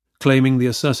 claiming the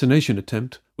assassination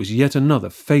attempt was yet another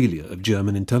failure of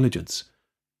German intelligence.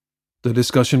 The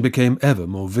discussion became ever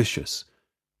more vicious,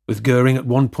 with Goering at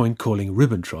one point calling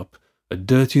Ribbentrop a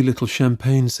dirty little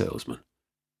champagne salesman.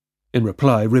 In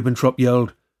reply, Ribbentrop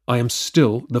yelled, "I am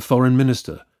still the foreign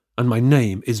minister, and my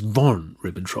name is von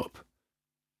Ribbentrop."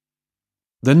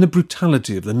 Then the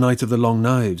brutality of the Night of the Long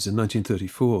Knives in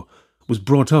 1934 was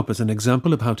brought up as an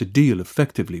example of how to deal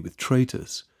effectively with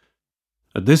traitors.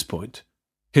 At this point,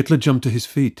 Hitler jumped to his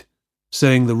feet,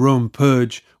 saying the Rome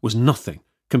Purge was nothing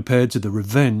compared to the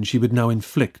revenge he would now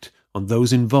inflict on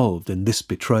those involved in this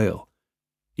betrayal,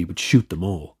 he would shoot them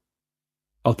all.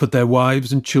 I'll put their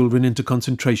wives and children into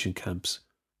concentration camps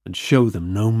and show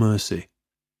them no mercy.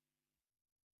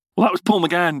 Well, that was Paul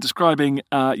McGann describing,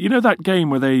 that game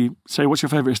where they say, what's your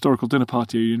favourite historical dinner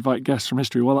party? You invite guests from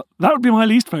history. Well, that would be my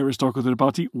least favourite historical dinner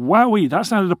party. Wowee, that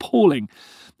sounded appalling.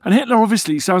 And Hitler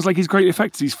obviously sounds like he's greatly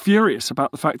affected. He's furious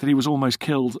about the fact that he was almost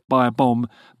killed by a bomb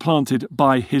planted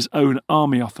by his own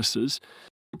army officers.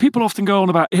 People often go on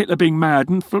about Hitler being mad,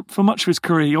 and for much of his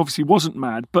career he obviously wasn't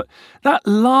mad. But that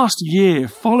last year,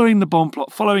 following the bomb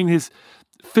plot, following his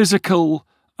physical,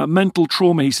 mental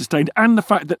trauma he sustained, and the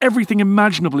fact that everything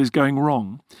imaginable is going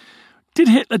wrong, did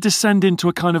Hitler descend into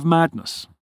a kind of madness?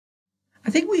 I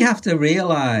think we have to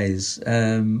realise,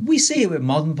 we see it with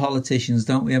modern politicians,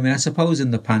 don't we? I mean, I suppose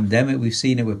in the pandemic we've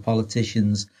seen it with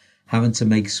politicians having to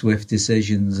make swift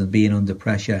decisions and being under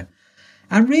pressure.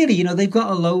 And really, they've got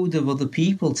a load of other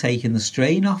people taking the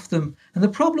strain off them. And the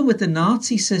problem with the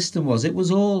Nazi system was it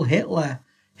was all Hitler.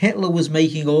 Hitler was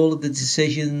making all of the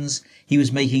decisions. He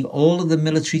was making all of the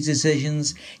military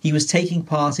decisions. He was taking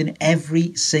part in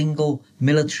every single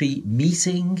military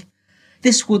meeting.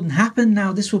 This wouldn't happen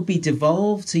now. This would be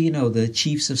devolved to, the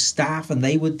chiefs of staff, and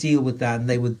they would deal with that, and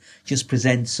they would just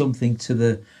present something to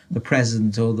the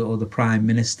president or the prime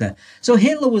minister. So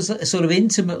Hitler was sort of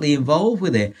intimately involved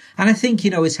with it. And I think,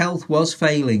 his health was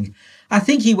failing. I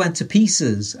think he went to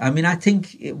pieces. I mean, I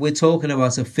think we're talking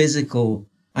about a physical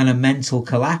and a mental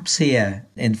collapse here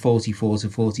in 44 to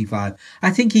 45.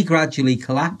 I think he gradually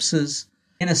collapses.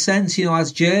 In a sense,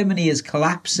 as Germany is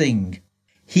collapsing,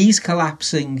 he's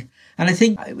collapsing. And I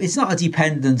think it's not a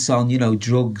dependence on,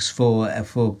 drugs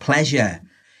for pleasure.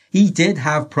 He did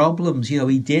have problems.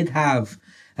 He did have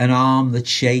an arm that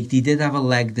shaked. He did have a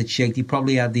leg that shaked. He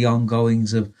probably had the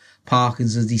ongoings of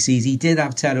Parkinson's disease. He did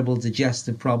have terrible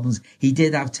digestive problems. He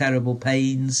did have terrible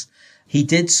pains. He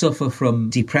did suffer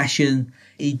from depression.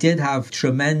 He did have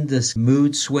tremendous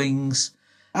mood swings.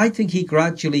 I think he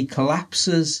gradually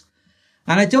collapses.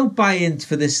 And I don't buy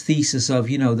into this thesis of,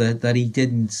 that he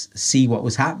didn't see what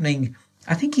was happening.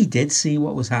 I think he did see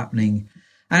what was happening.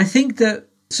 And I think that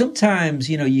sometimes,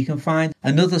 you can find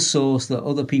another source that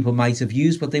other people might have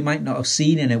used, but they might not have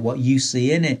seen in it what you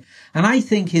see in it. And I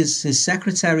think his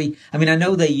secretary, I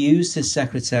know they used his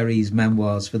secretary's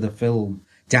memoirs for the film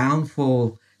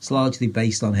Downfall. It's largely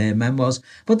based on her memoirs.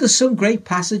 But there's some great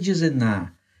passages in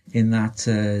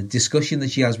that discussion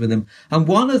that she has with him. And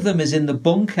one of them is in the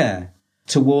bunker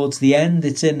towards the end.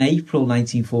 It's in April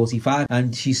 1945.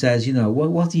 And she says,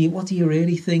 what do you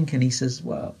really think? And he says,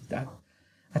 well,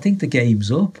 I think the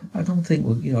game's up. I don't think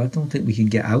we can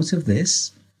get out of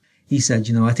this. He said,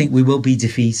 I think we will be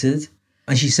defeated.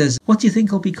 And she says, what do you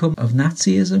think will become of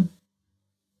Nazism?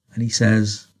 And he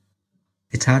says,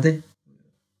 it's had it.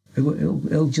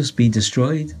 It'll just be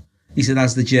destroyed. He said,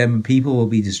 as the German people will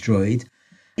be destroyed.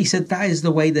 He said, that is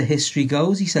the way the history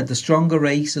goes. He said, the stronger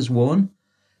race has won.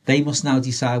 They must now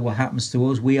decide what happens to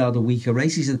us. We are the weaker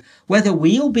race. He said, whether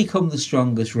we'll become the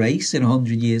strongest race in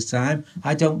 100 years' time,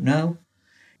 I don't know.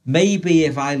 Maybe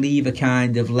if I leave a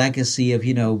kind of legacy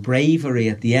of, bravery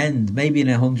at the end, maybe in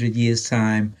 100 years'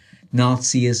 time,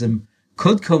 Nazism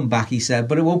could come back, he said,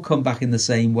 but it won't come back in the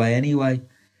same way anyway.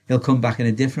 He'll come back in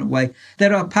a different way.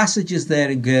 There are passages there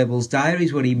in Goebbels'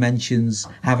 diaries where he mentions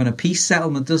having a peace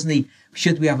settlement, doesn't he?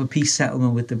 Should we have a peace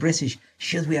settlement with the British?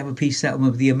 Should we have a peace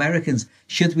settlement with the Americans?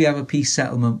 Should we have a peace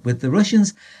settlement with the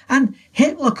Russians? And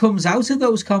Hitler comes out of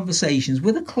those conversations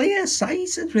with a clear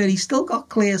sight, and really still got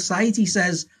clear sight. He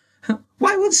says,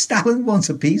 why would Stalin want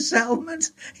a peace settlement?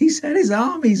 He said his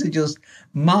armies are just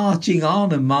marching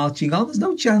on and marching on. There's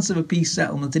no chance of a peace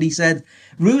settlement. And he said,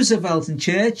 Roosevelt and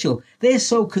Churchill, they're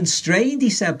so constrained,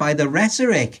 he said, by the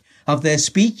rhetoric of their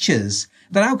speeches,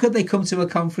 that how could they come to a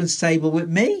conference table with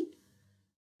me?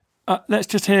 Let's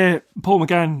just hear Paul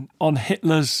McGann on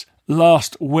Hitler's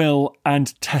last will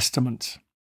and testament.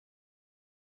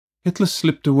 Hitler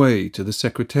slipped away to the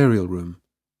secretarial room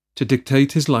to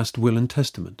dictate his last will and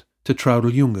testament to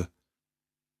Traudl Junge.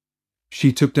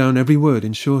 She took down every word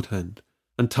in shorthand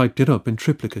and typed it up in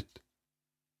triplicate.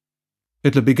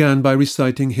 Hitler began by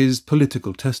reciting his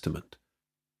political testament.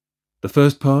 The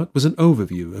first part was an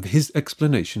overview of his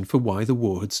explanation for why the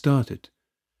war had started,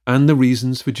 and the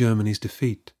reasons for Germany's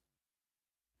defeat.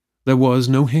 There was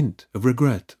no hint of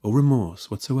regret or remorse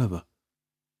whatsoever.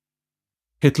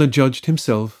 Hitler judged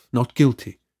himself not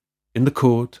guilty in the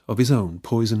court of his own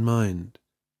poisoned mind.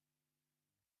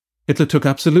 Hitler took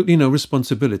absolutely no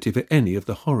responsibility for any of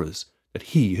the horrors that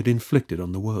he had inflicted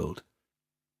on the world.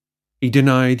 He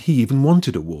denied he even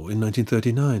wanted a war in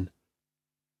 1939.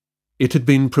 It had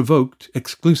been provoked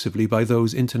exclusively by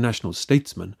those international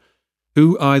statesmen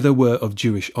who either were of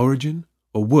Jewish origin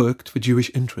or worked for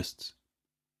Jewish interests.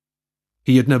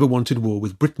 He had never wanted war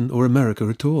with Britain or America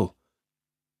at all.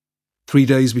 3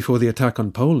 days before the attack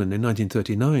on Poland in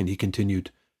 1939, he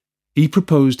continued, he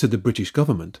proposed to the British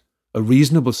government a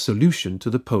reasonable solution to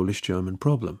the Polish-German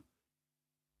problem.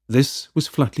 This was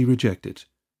flatly rejected,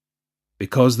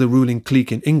 because the ruling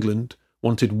clique in England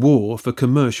wanted war for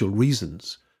commercial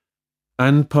reasons,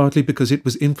 and partly because it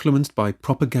was influenced by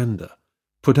propaganda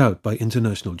put out by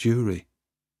international Jewry.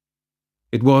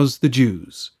 It was the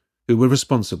Jews who were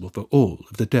responsible for all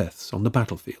of the deaths on the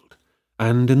battlefield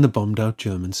and in the bombed-out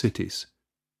German cities.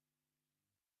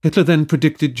 Hitler then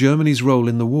predicted Germany's role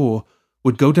in the war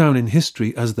would go down in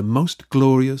history as the most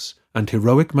glorious and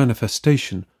heroic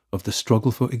manifestation of the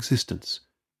struggle for existence.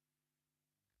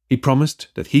 He promised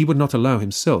that he would not allow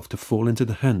himself to fall into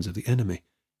the hands of the enemy,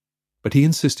 but he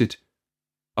insisted,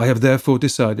 I have therefore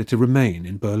decided to remain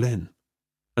in Berlin,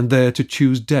 and there to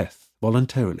choose death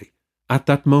voluntarily, at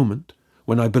that moment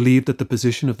when I believe that the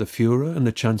position of the Führer and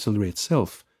the Chancellery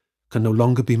itself can no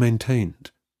longer be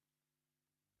maintained.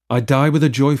 I die with a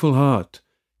joyful heart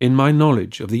in my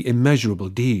knowledge of the immeasurable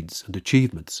deeds and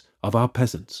achievements of our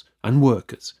peasants and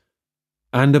workers,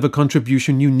 and of a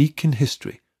contribution unique in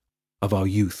history of our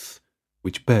youth,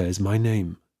 which bears my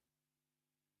name.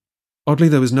 Oddly,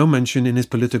 there was no mention in his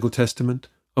political testament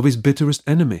of his bitterest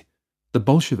enemy, the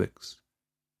Bolsheviks,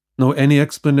 nor any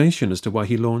explanation as to why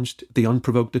he launched the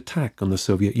unprovoked attack on the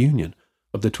Soviet Union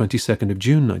of the 22nd of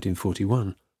June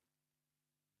 1941.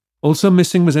 Also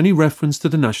missing was any reference to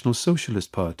the National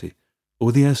Socialist Party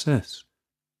or the SS,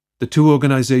 the two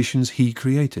organizations he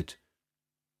created,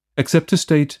 except to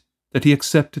state that he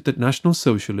accepted that National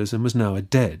Socialism was now a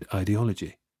dead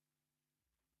ideology.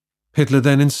 Hitler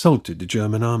then insulted the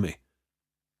German army,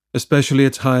 especially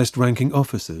its highest-ranking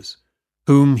officers,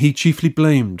 whom he chiefly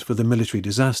blamed for the military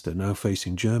disaster now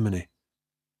facing Germany.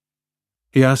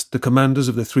 He asked the commanders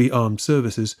of the three armed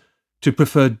services to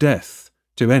prefer death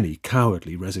to any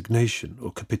cowardly resignation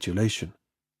or capitulation.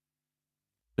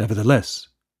 Nevertheless,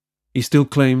 he still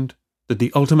claimed that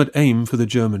the ultimate aim for the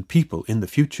German people in the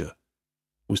future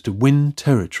was to win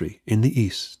territory in the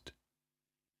East.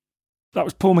 That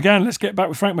was Paul McGann. Let's get back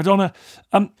with Frank McDonough.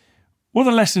 What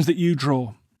are the lessons that you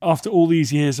draw after all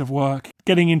these years of work,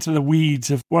 getting into the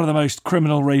weeds of one of the most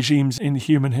criminal regimes in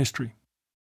human history?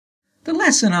 The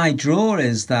lesson I draw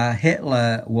is that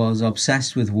Hitler was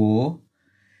obsessed with war.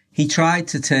 He tried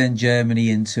to turn Germany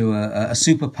into a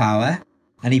superpower,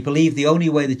 and he believed the only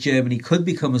way that Germany could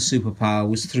become a superpower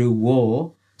was through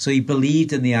war. So he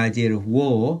believed in the idea of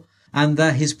war, and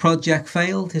that his project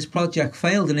failed. His project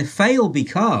failed, and it failed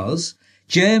because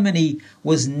Germany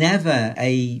was never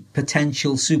a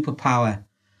potential superpower.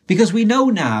 Because we know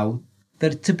now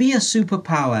that to be a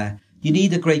superpower, you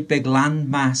need a great big land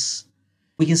mass.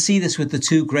 We can see this with the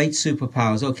two great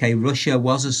superpowers. Okay, Russia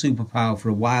was a superpower for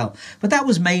a while, but that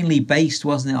was mainly based,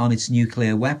 wasn't it, on its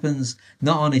nuclear weapons,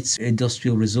 not on its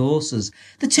industrial resources.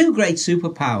 The two great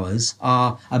superpowers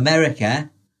are America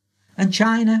and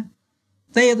China.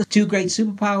 They are the two great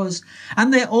superpowers,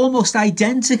 and they're almost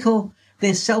identical.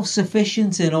 They're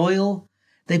self-sufficient in oil.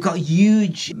 They've got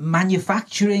huge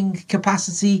manufacturing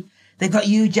capacity. They've got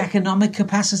huge economic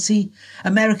capacity.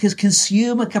 America's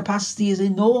consumer capacity is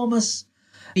enormous.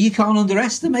 You can't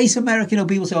underestimate America.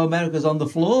 People say, America's on the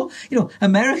floor.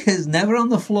 America's never on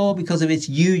the floor because of its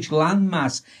huge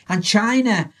landmass. And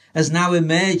China has now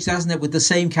emerged, hasn't it, with the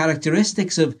same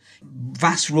characteristics of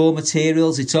vast raw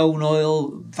materials, its own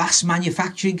oil, vast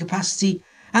manufacturing capacity.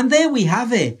 And there we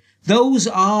have it. Those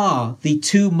are the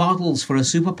two models for a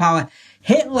superpower.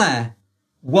 Hitler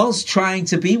was trying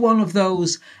to be one of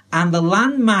those, and the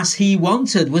landmass he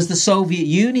wanted was the Soviet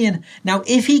Union. Now,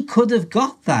 if he could have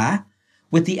got that,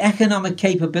 with the economic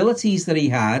capabilities that he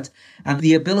had and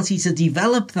the ability to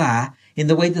develop that in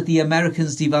the way that the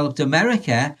Americans developed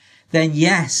America, then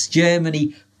yes,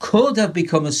 Germany could have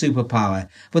become a superpower.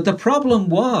 But the problem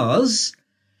was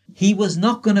he was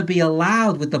not going to be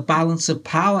allowed, with the balance of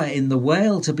power in the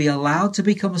world, to be allowed to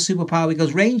become a superpower,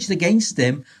 because ranged against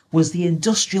him was the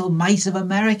industrial might of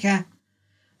America.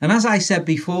 And as I said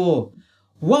before,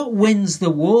 what wins the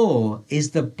war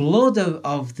is the blood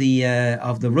of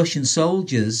the Russian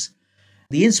soldiers,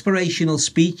 the inspirational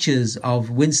speeches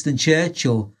of Winston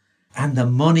Churchill, and the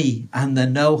money and the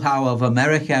know-how of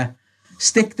America.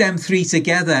 Stick them three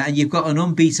together and you've got an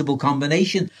unbeatable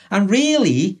combination. And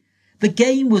really, the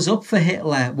game was up for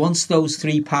Hitler once those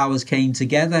three powers came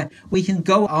together. We can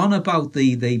go on about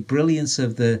the brilliance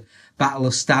of the Battle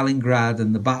of Stalingrad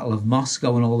and the Battle of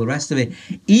Moscow and all the rest of it.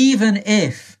 Even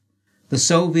if the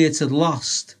Soviets had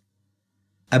lost,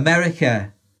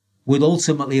 America would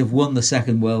ultimately have won the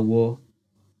Second World War.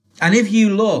 And if you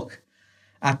look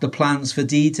at the plans for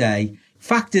D-Day,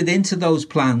 factored into those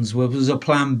plans was a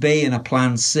plan B and a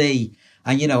plan C.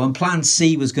 And plan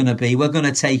C was going to be, we're going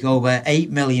to take over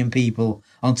 8 million people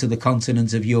onto the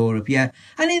continent of Europe, yeah.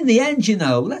 And in the end,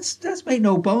 let's make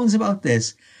no bones about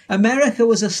this. America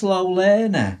was a slow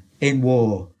learner in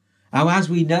war. And as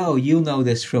we know, you'll know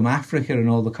this from Africa and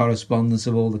all the correspondence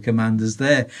of all the commanders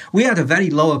there, we had a very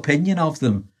low opinion of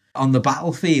them on the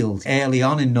battlefield early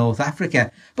on in North Africa.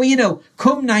 But,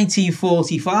 come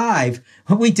 1945,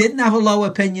 we didn't have a low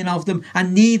opinion of them,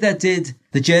 and neither did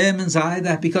the Germans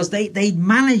either, because they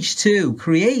managed to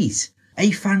create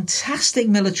a fantastic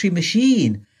military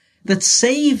machine that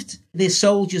saved their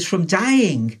soldiers from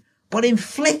dying, but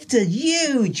inflicted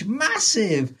huge,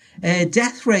 massive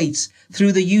death rates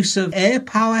through the use of air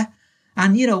power.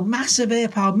 And, massive air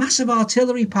power, massive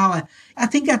artillery power. I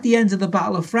think at the end of the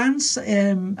Battle of France,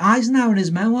 Eisenhower in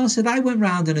his memoir said, I went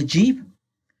round in a Jeep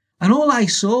and all I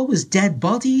saw was dead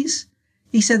bodies.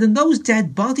 He said, and those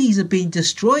dead bodies have been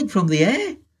destroyed from the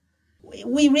air.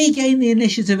 We regained the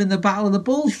initiative in the Battle of the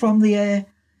Bulge from the air.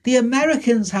 The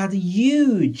Americans had a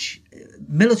huge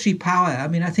military power. I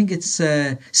mean, I think it's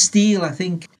steel. I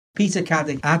think Peter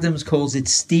Caddick Adams calls it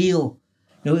steel.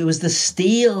 It was the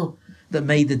steel that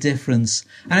made the difference.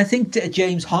 And I think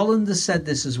James Holland has said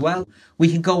this as well. We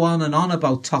can go on and on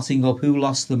about totting up who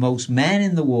lost the most men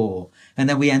in the war, and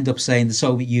then we end up saying the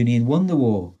Soviet Union won the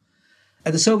war.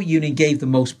 The Soviet Union gave the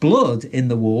most blood in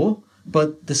the war,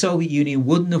 but the Soviet Union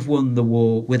wouldn't have won the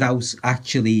war without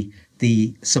actually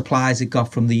the supplies it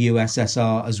got from the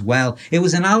USSR as well. It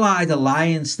was an Allied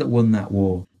alliance that won that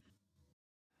war.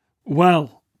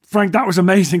 Well, Frank, that was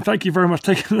amazing. Thank you very much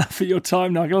for taking enough of your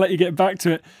time now. I'm going to let you get back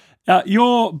to it.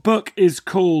 Your book is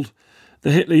called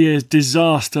The Hitler Years,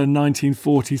 Disaster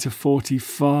 1940 to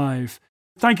 45.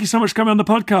 Thank you so much for coming on the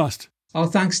podcast. Oh,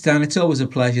 thanks, Dan. It's always a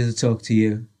pleasure to talk to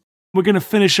you. We're going to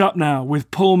finish up now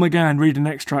with Paul McGann reading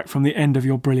an extract from the end of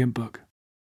your brilliant book.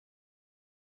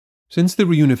 Since the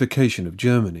reunification of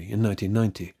Germany in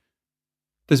 1990,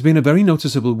 there's been a very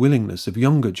noticeable willingness of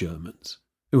younger Germans,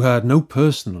 who had no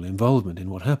personal involvement in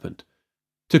what happened,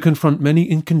 to confront many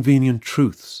inconvenient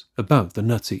truths about the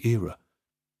Nazi era.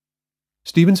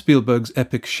 Steven Spielberg's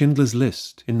epic Schindler's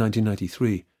List in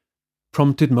 1993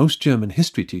 prompted most German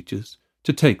history teachers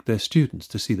to take their students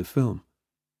to see the film.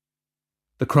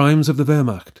 The crimes of the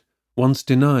Wehrmacht, once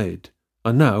denied,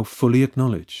 are now fully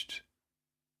acknowledged.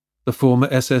 The former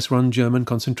SS-run German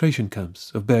concentration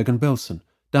camps of Bergen-Belsen,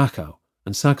 Dachau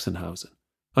and Sachsenhausen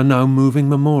are now moving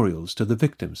memorials to the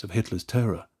victims of Hitler's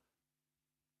terror.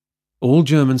 All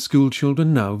German school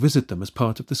children now visit them as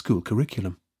part of the school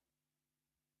curriculum.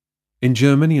 In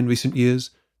Germany in recent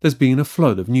years, there's been a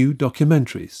flood of new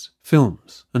documentaries,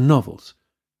 films and novels,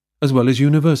 as well as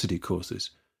university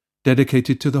courses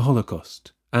dedicated to the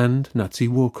Holocaust and Nazi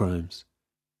war crimes.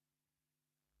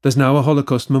 There's now a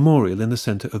Holocaust memorial in the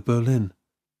centre of Berlin.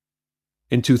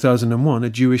 In 2001, a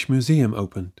Jewish museum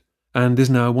opened and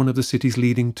is now one of the city's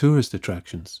leading tourist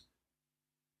attractions.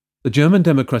 The German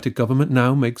democratic government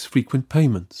now makes frequent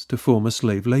payments to former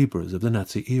slave labourers of the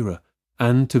Nazi era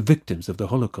and to victims of the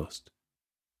Holocaust.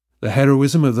 The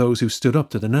heroism of those who stood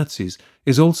up to the Nazis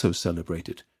is also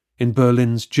celebrated in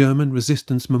Berlin's German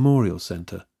Resistance Memorial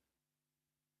Centre.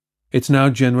 It's now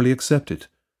generally accepted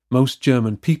most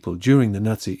German people during the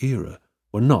Nazi era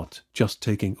were not just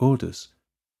taking orders,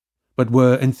 but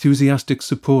were enthusiastic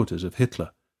supporters of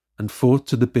Hitler and fought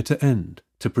to the bitter end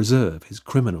to preserve his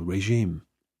criminal regime.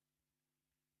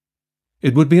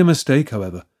 It would be a mistake,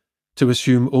 however, to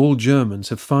assume all Germans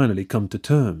have finally come to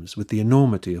terms with the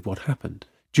enormity of what happened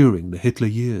during the Hitler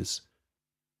years.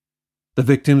 The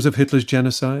victims of Hitler's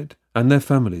genocide and their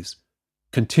families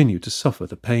continue to suffer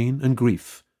the pain and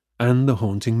grief and the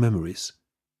haunting memories.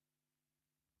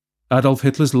 Adolf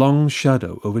Hitler's long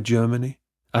shadow over Germany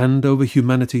and over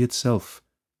humanity itself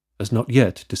has not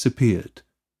yet disappeared,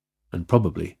 and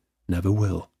probably never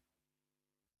will.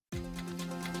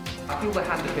 I feel the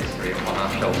hand of history upon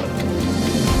our shoulders.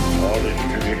 All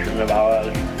this tradition of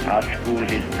ours, our school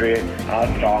history, our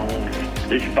songs,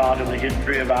 this part of the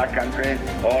history of our country,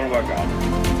 all were gone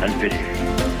and finished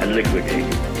and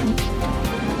liquidated.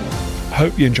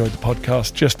 Hope you enjoyed the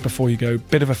podcast. Just before you go,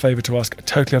 bit of a favour to ask. I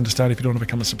totally understand if you don't want to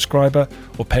become a subscriber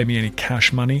or pay me any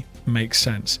cash money. Makes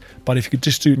sense. But if you could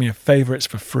just do me a favour, it's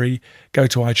for free. Go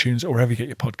to iTunes or wherever you get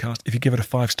your podcast. If you give it a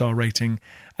 5-star rating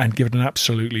and give it an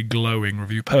absolutely glowing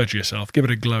review, purge yourself, give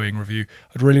it a glowing review.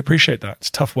 I'd really appreciate that. It's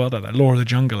a tough world out there, law of the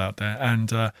jungle out there,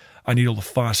 and I need all the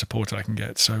fire support I can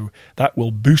get. So that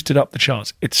will boost it up the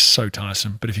charts. It's so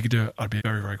tiresome. But if you could do it, I'd be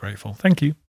very, very grateful. Thank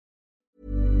you.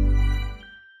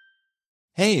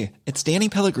 Hey, it's Danny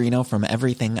Pellegrino from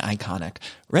Everything Iconic.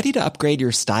 Ready to upgrade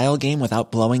your style game without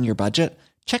blowing your budget?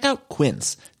 Check out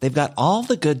Quince. They've got all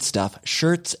the good stuff,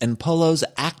 shirts and polos,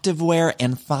 activewear,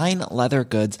 and fine leather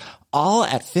goods, all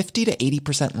at 50 to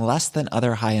 80% less than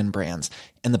other high-end brands.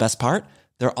 And the best part?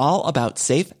 They're all about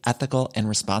safe, ethical, and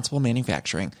responsible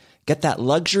manufacturing. Get that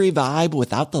luxury vibe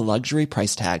without the luxury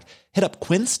price tag. Hit up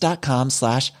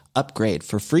quince.com/upgrade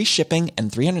for free shipping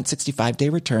and 365-day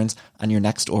returns on your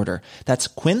next order. That's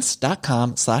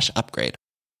quince.com/upgrade.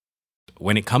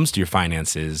 When it comes to your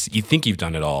finances, you think you've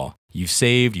done it all. You've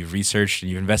saved, you've researched, and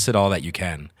you've invested all that you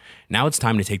can. Now it's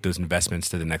time to take those investments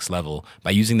to the next level by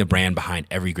using the brand behind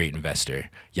every great investor,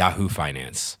 Yahoo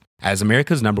Finance. As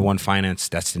America's #1 finance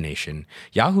destination,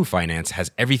 Yahoo Finance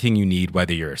has everything you need,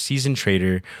 whether you're a seasoned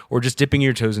trader or just dipping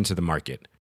your toes into the market.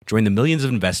 Join the millions of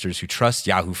investors who trust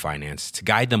Yahoo Finance to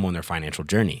guide them on their financial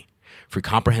journey. For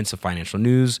comprehensive financial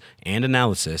news and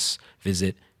analysis,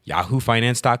 visit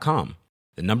yahoofinance.com,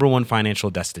 the #1 financial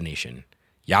destination,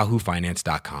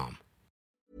 yahoofinance.com.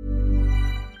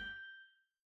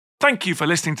 Thank you for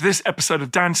listening to this episode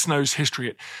of Dan Snow's History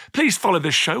Hit. Please follow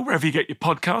this show wherever you get your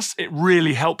podcasts. It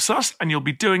really helps us, and you'll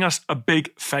be doing us a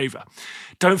big favour.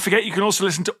 Don't forget, you can also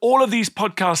listen to all of these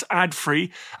podcasts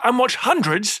ad-free and watch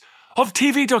hundreds of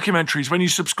TV documentaries when you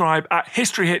subscribe at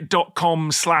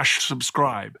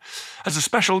historyhit.com/subscribe. As a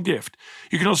special gift,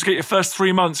 you can also get your first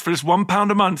 3 months for just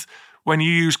 £1 a month when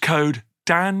you use code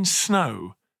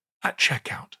DANSNOW at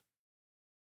checkout.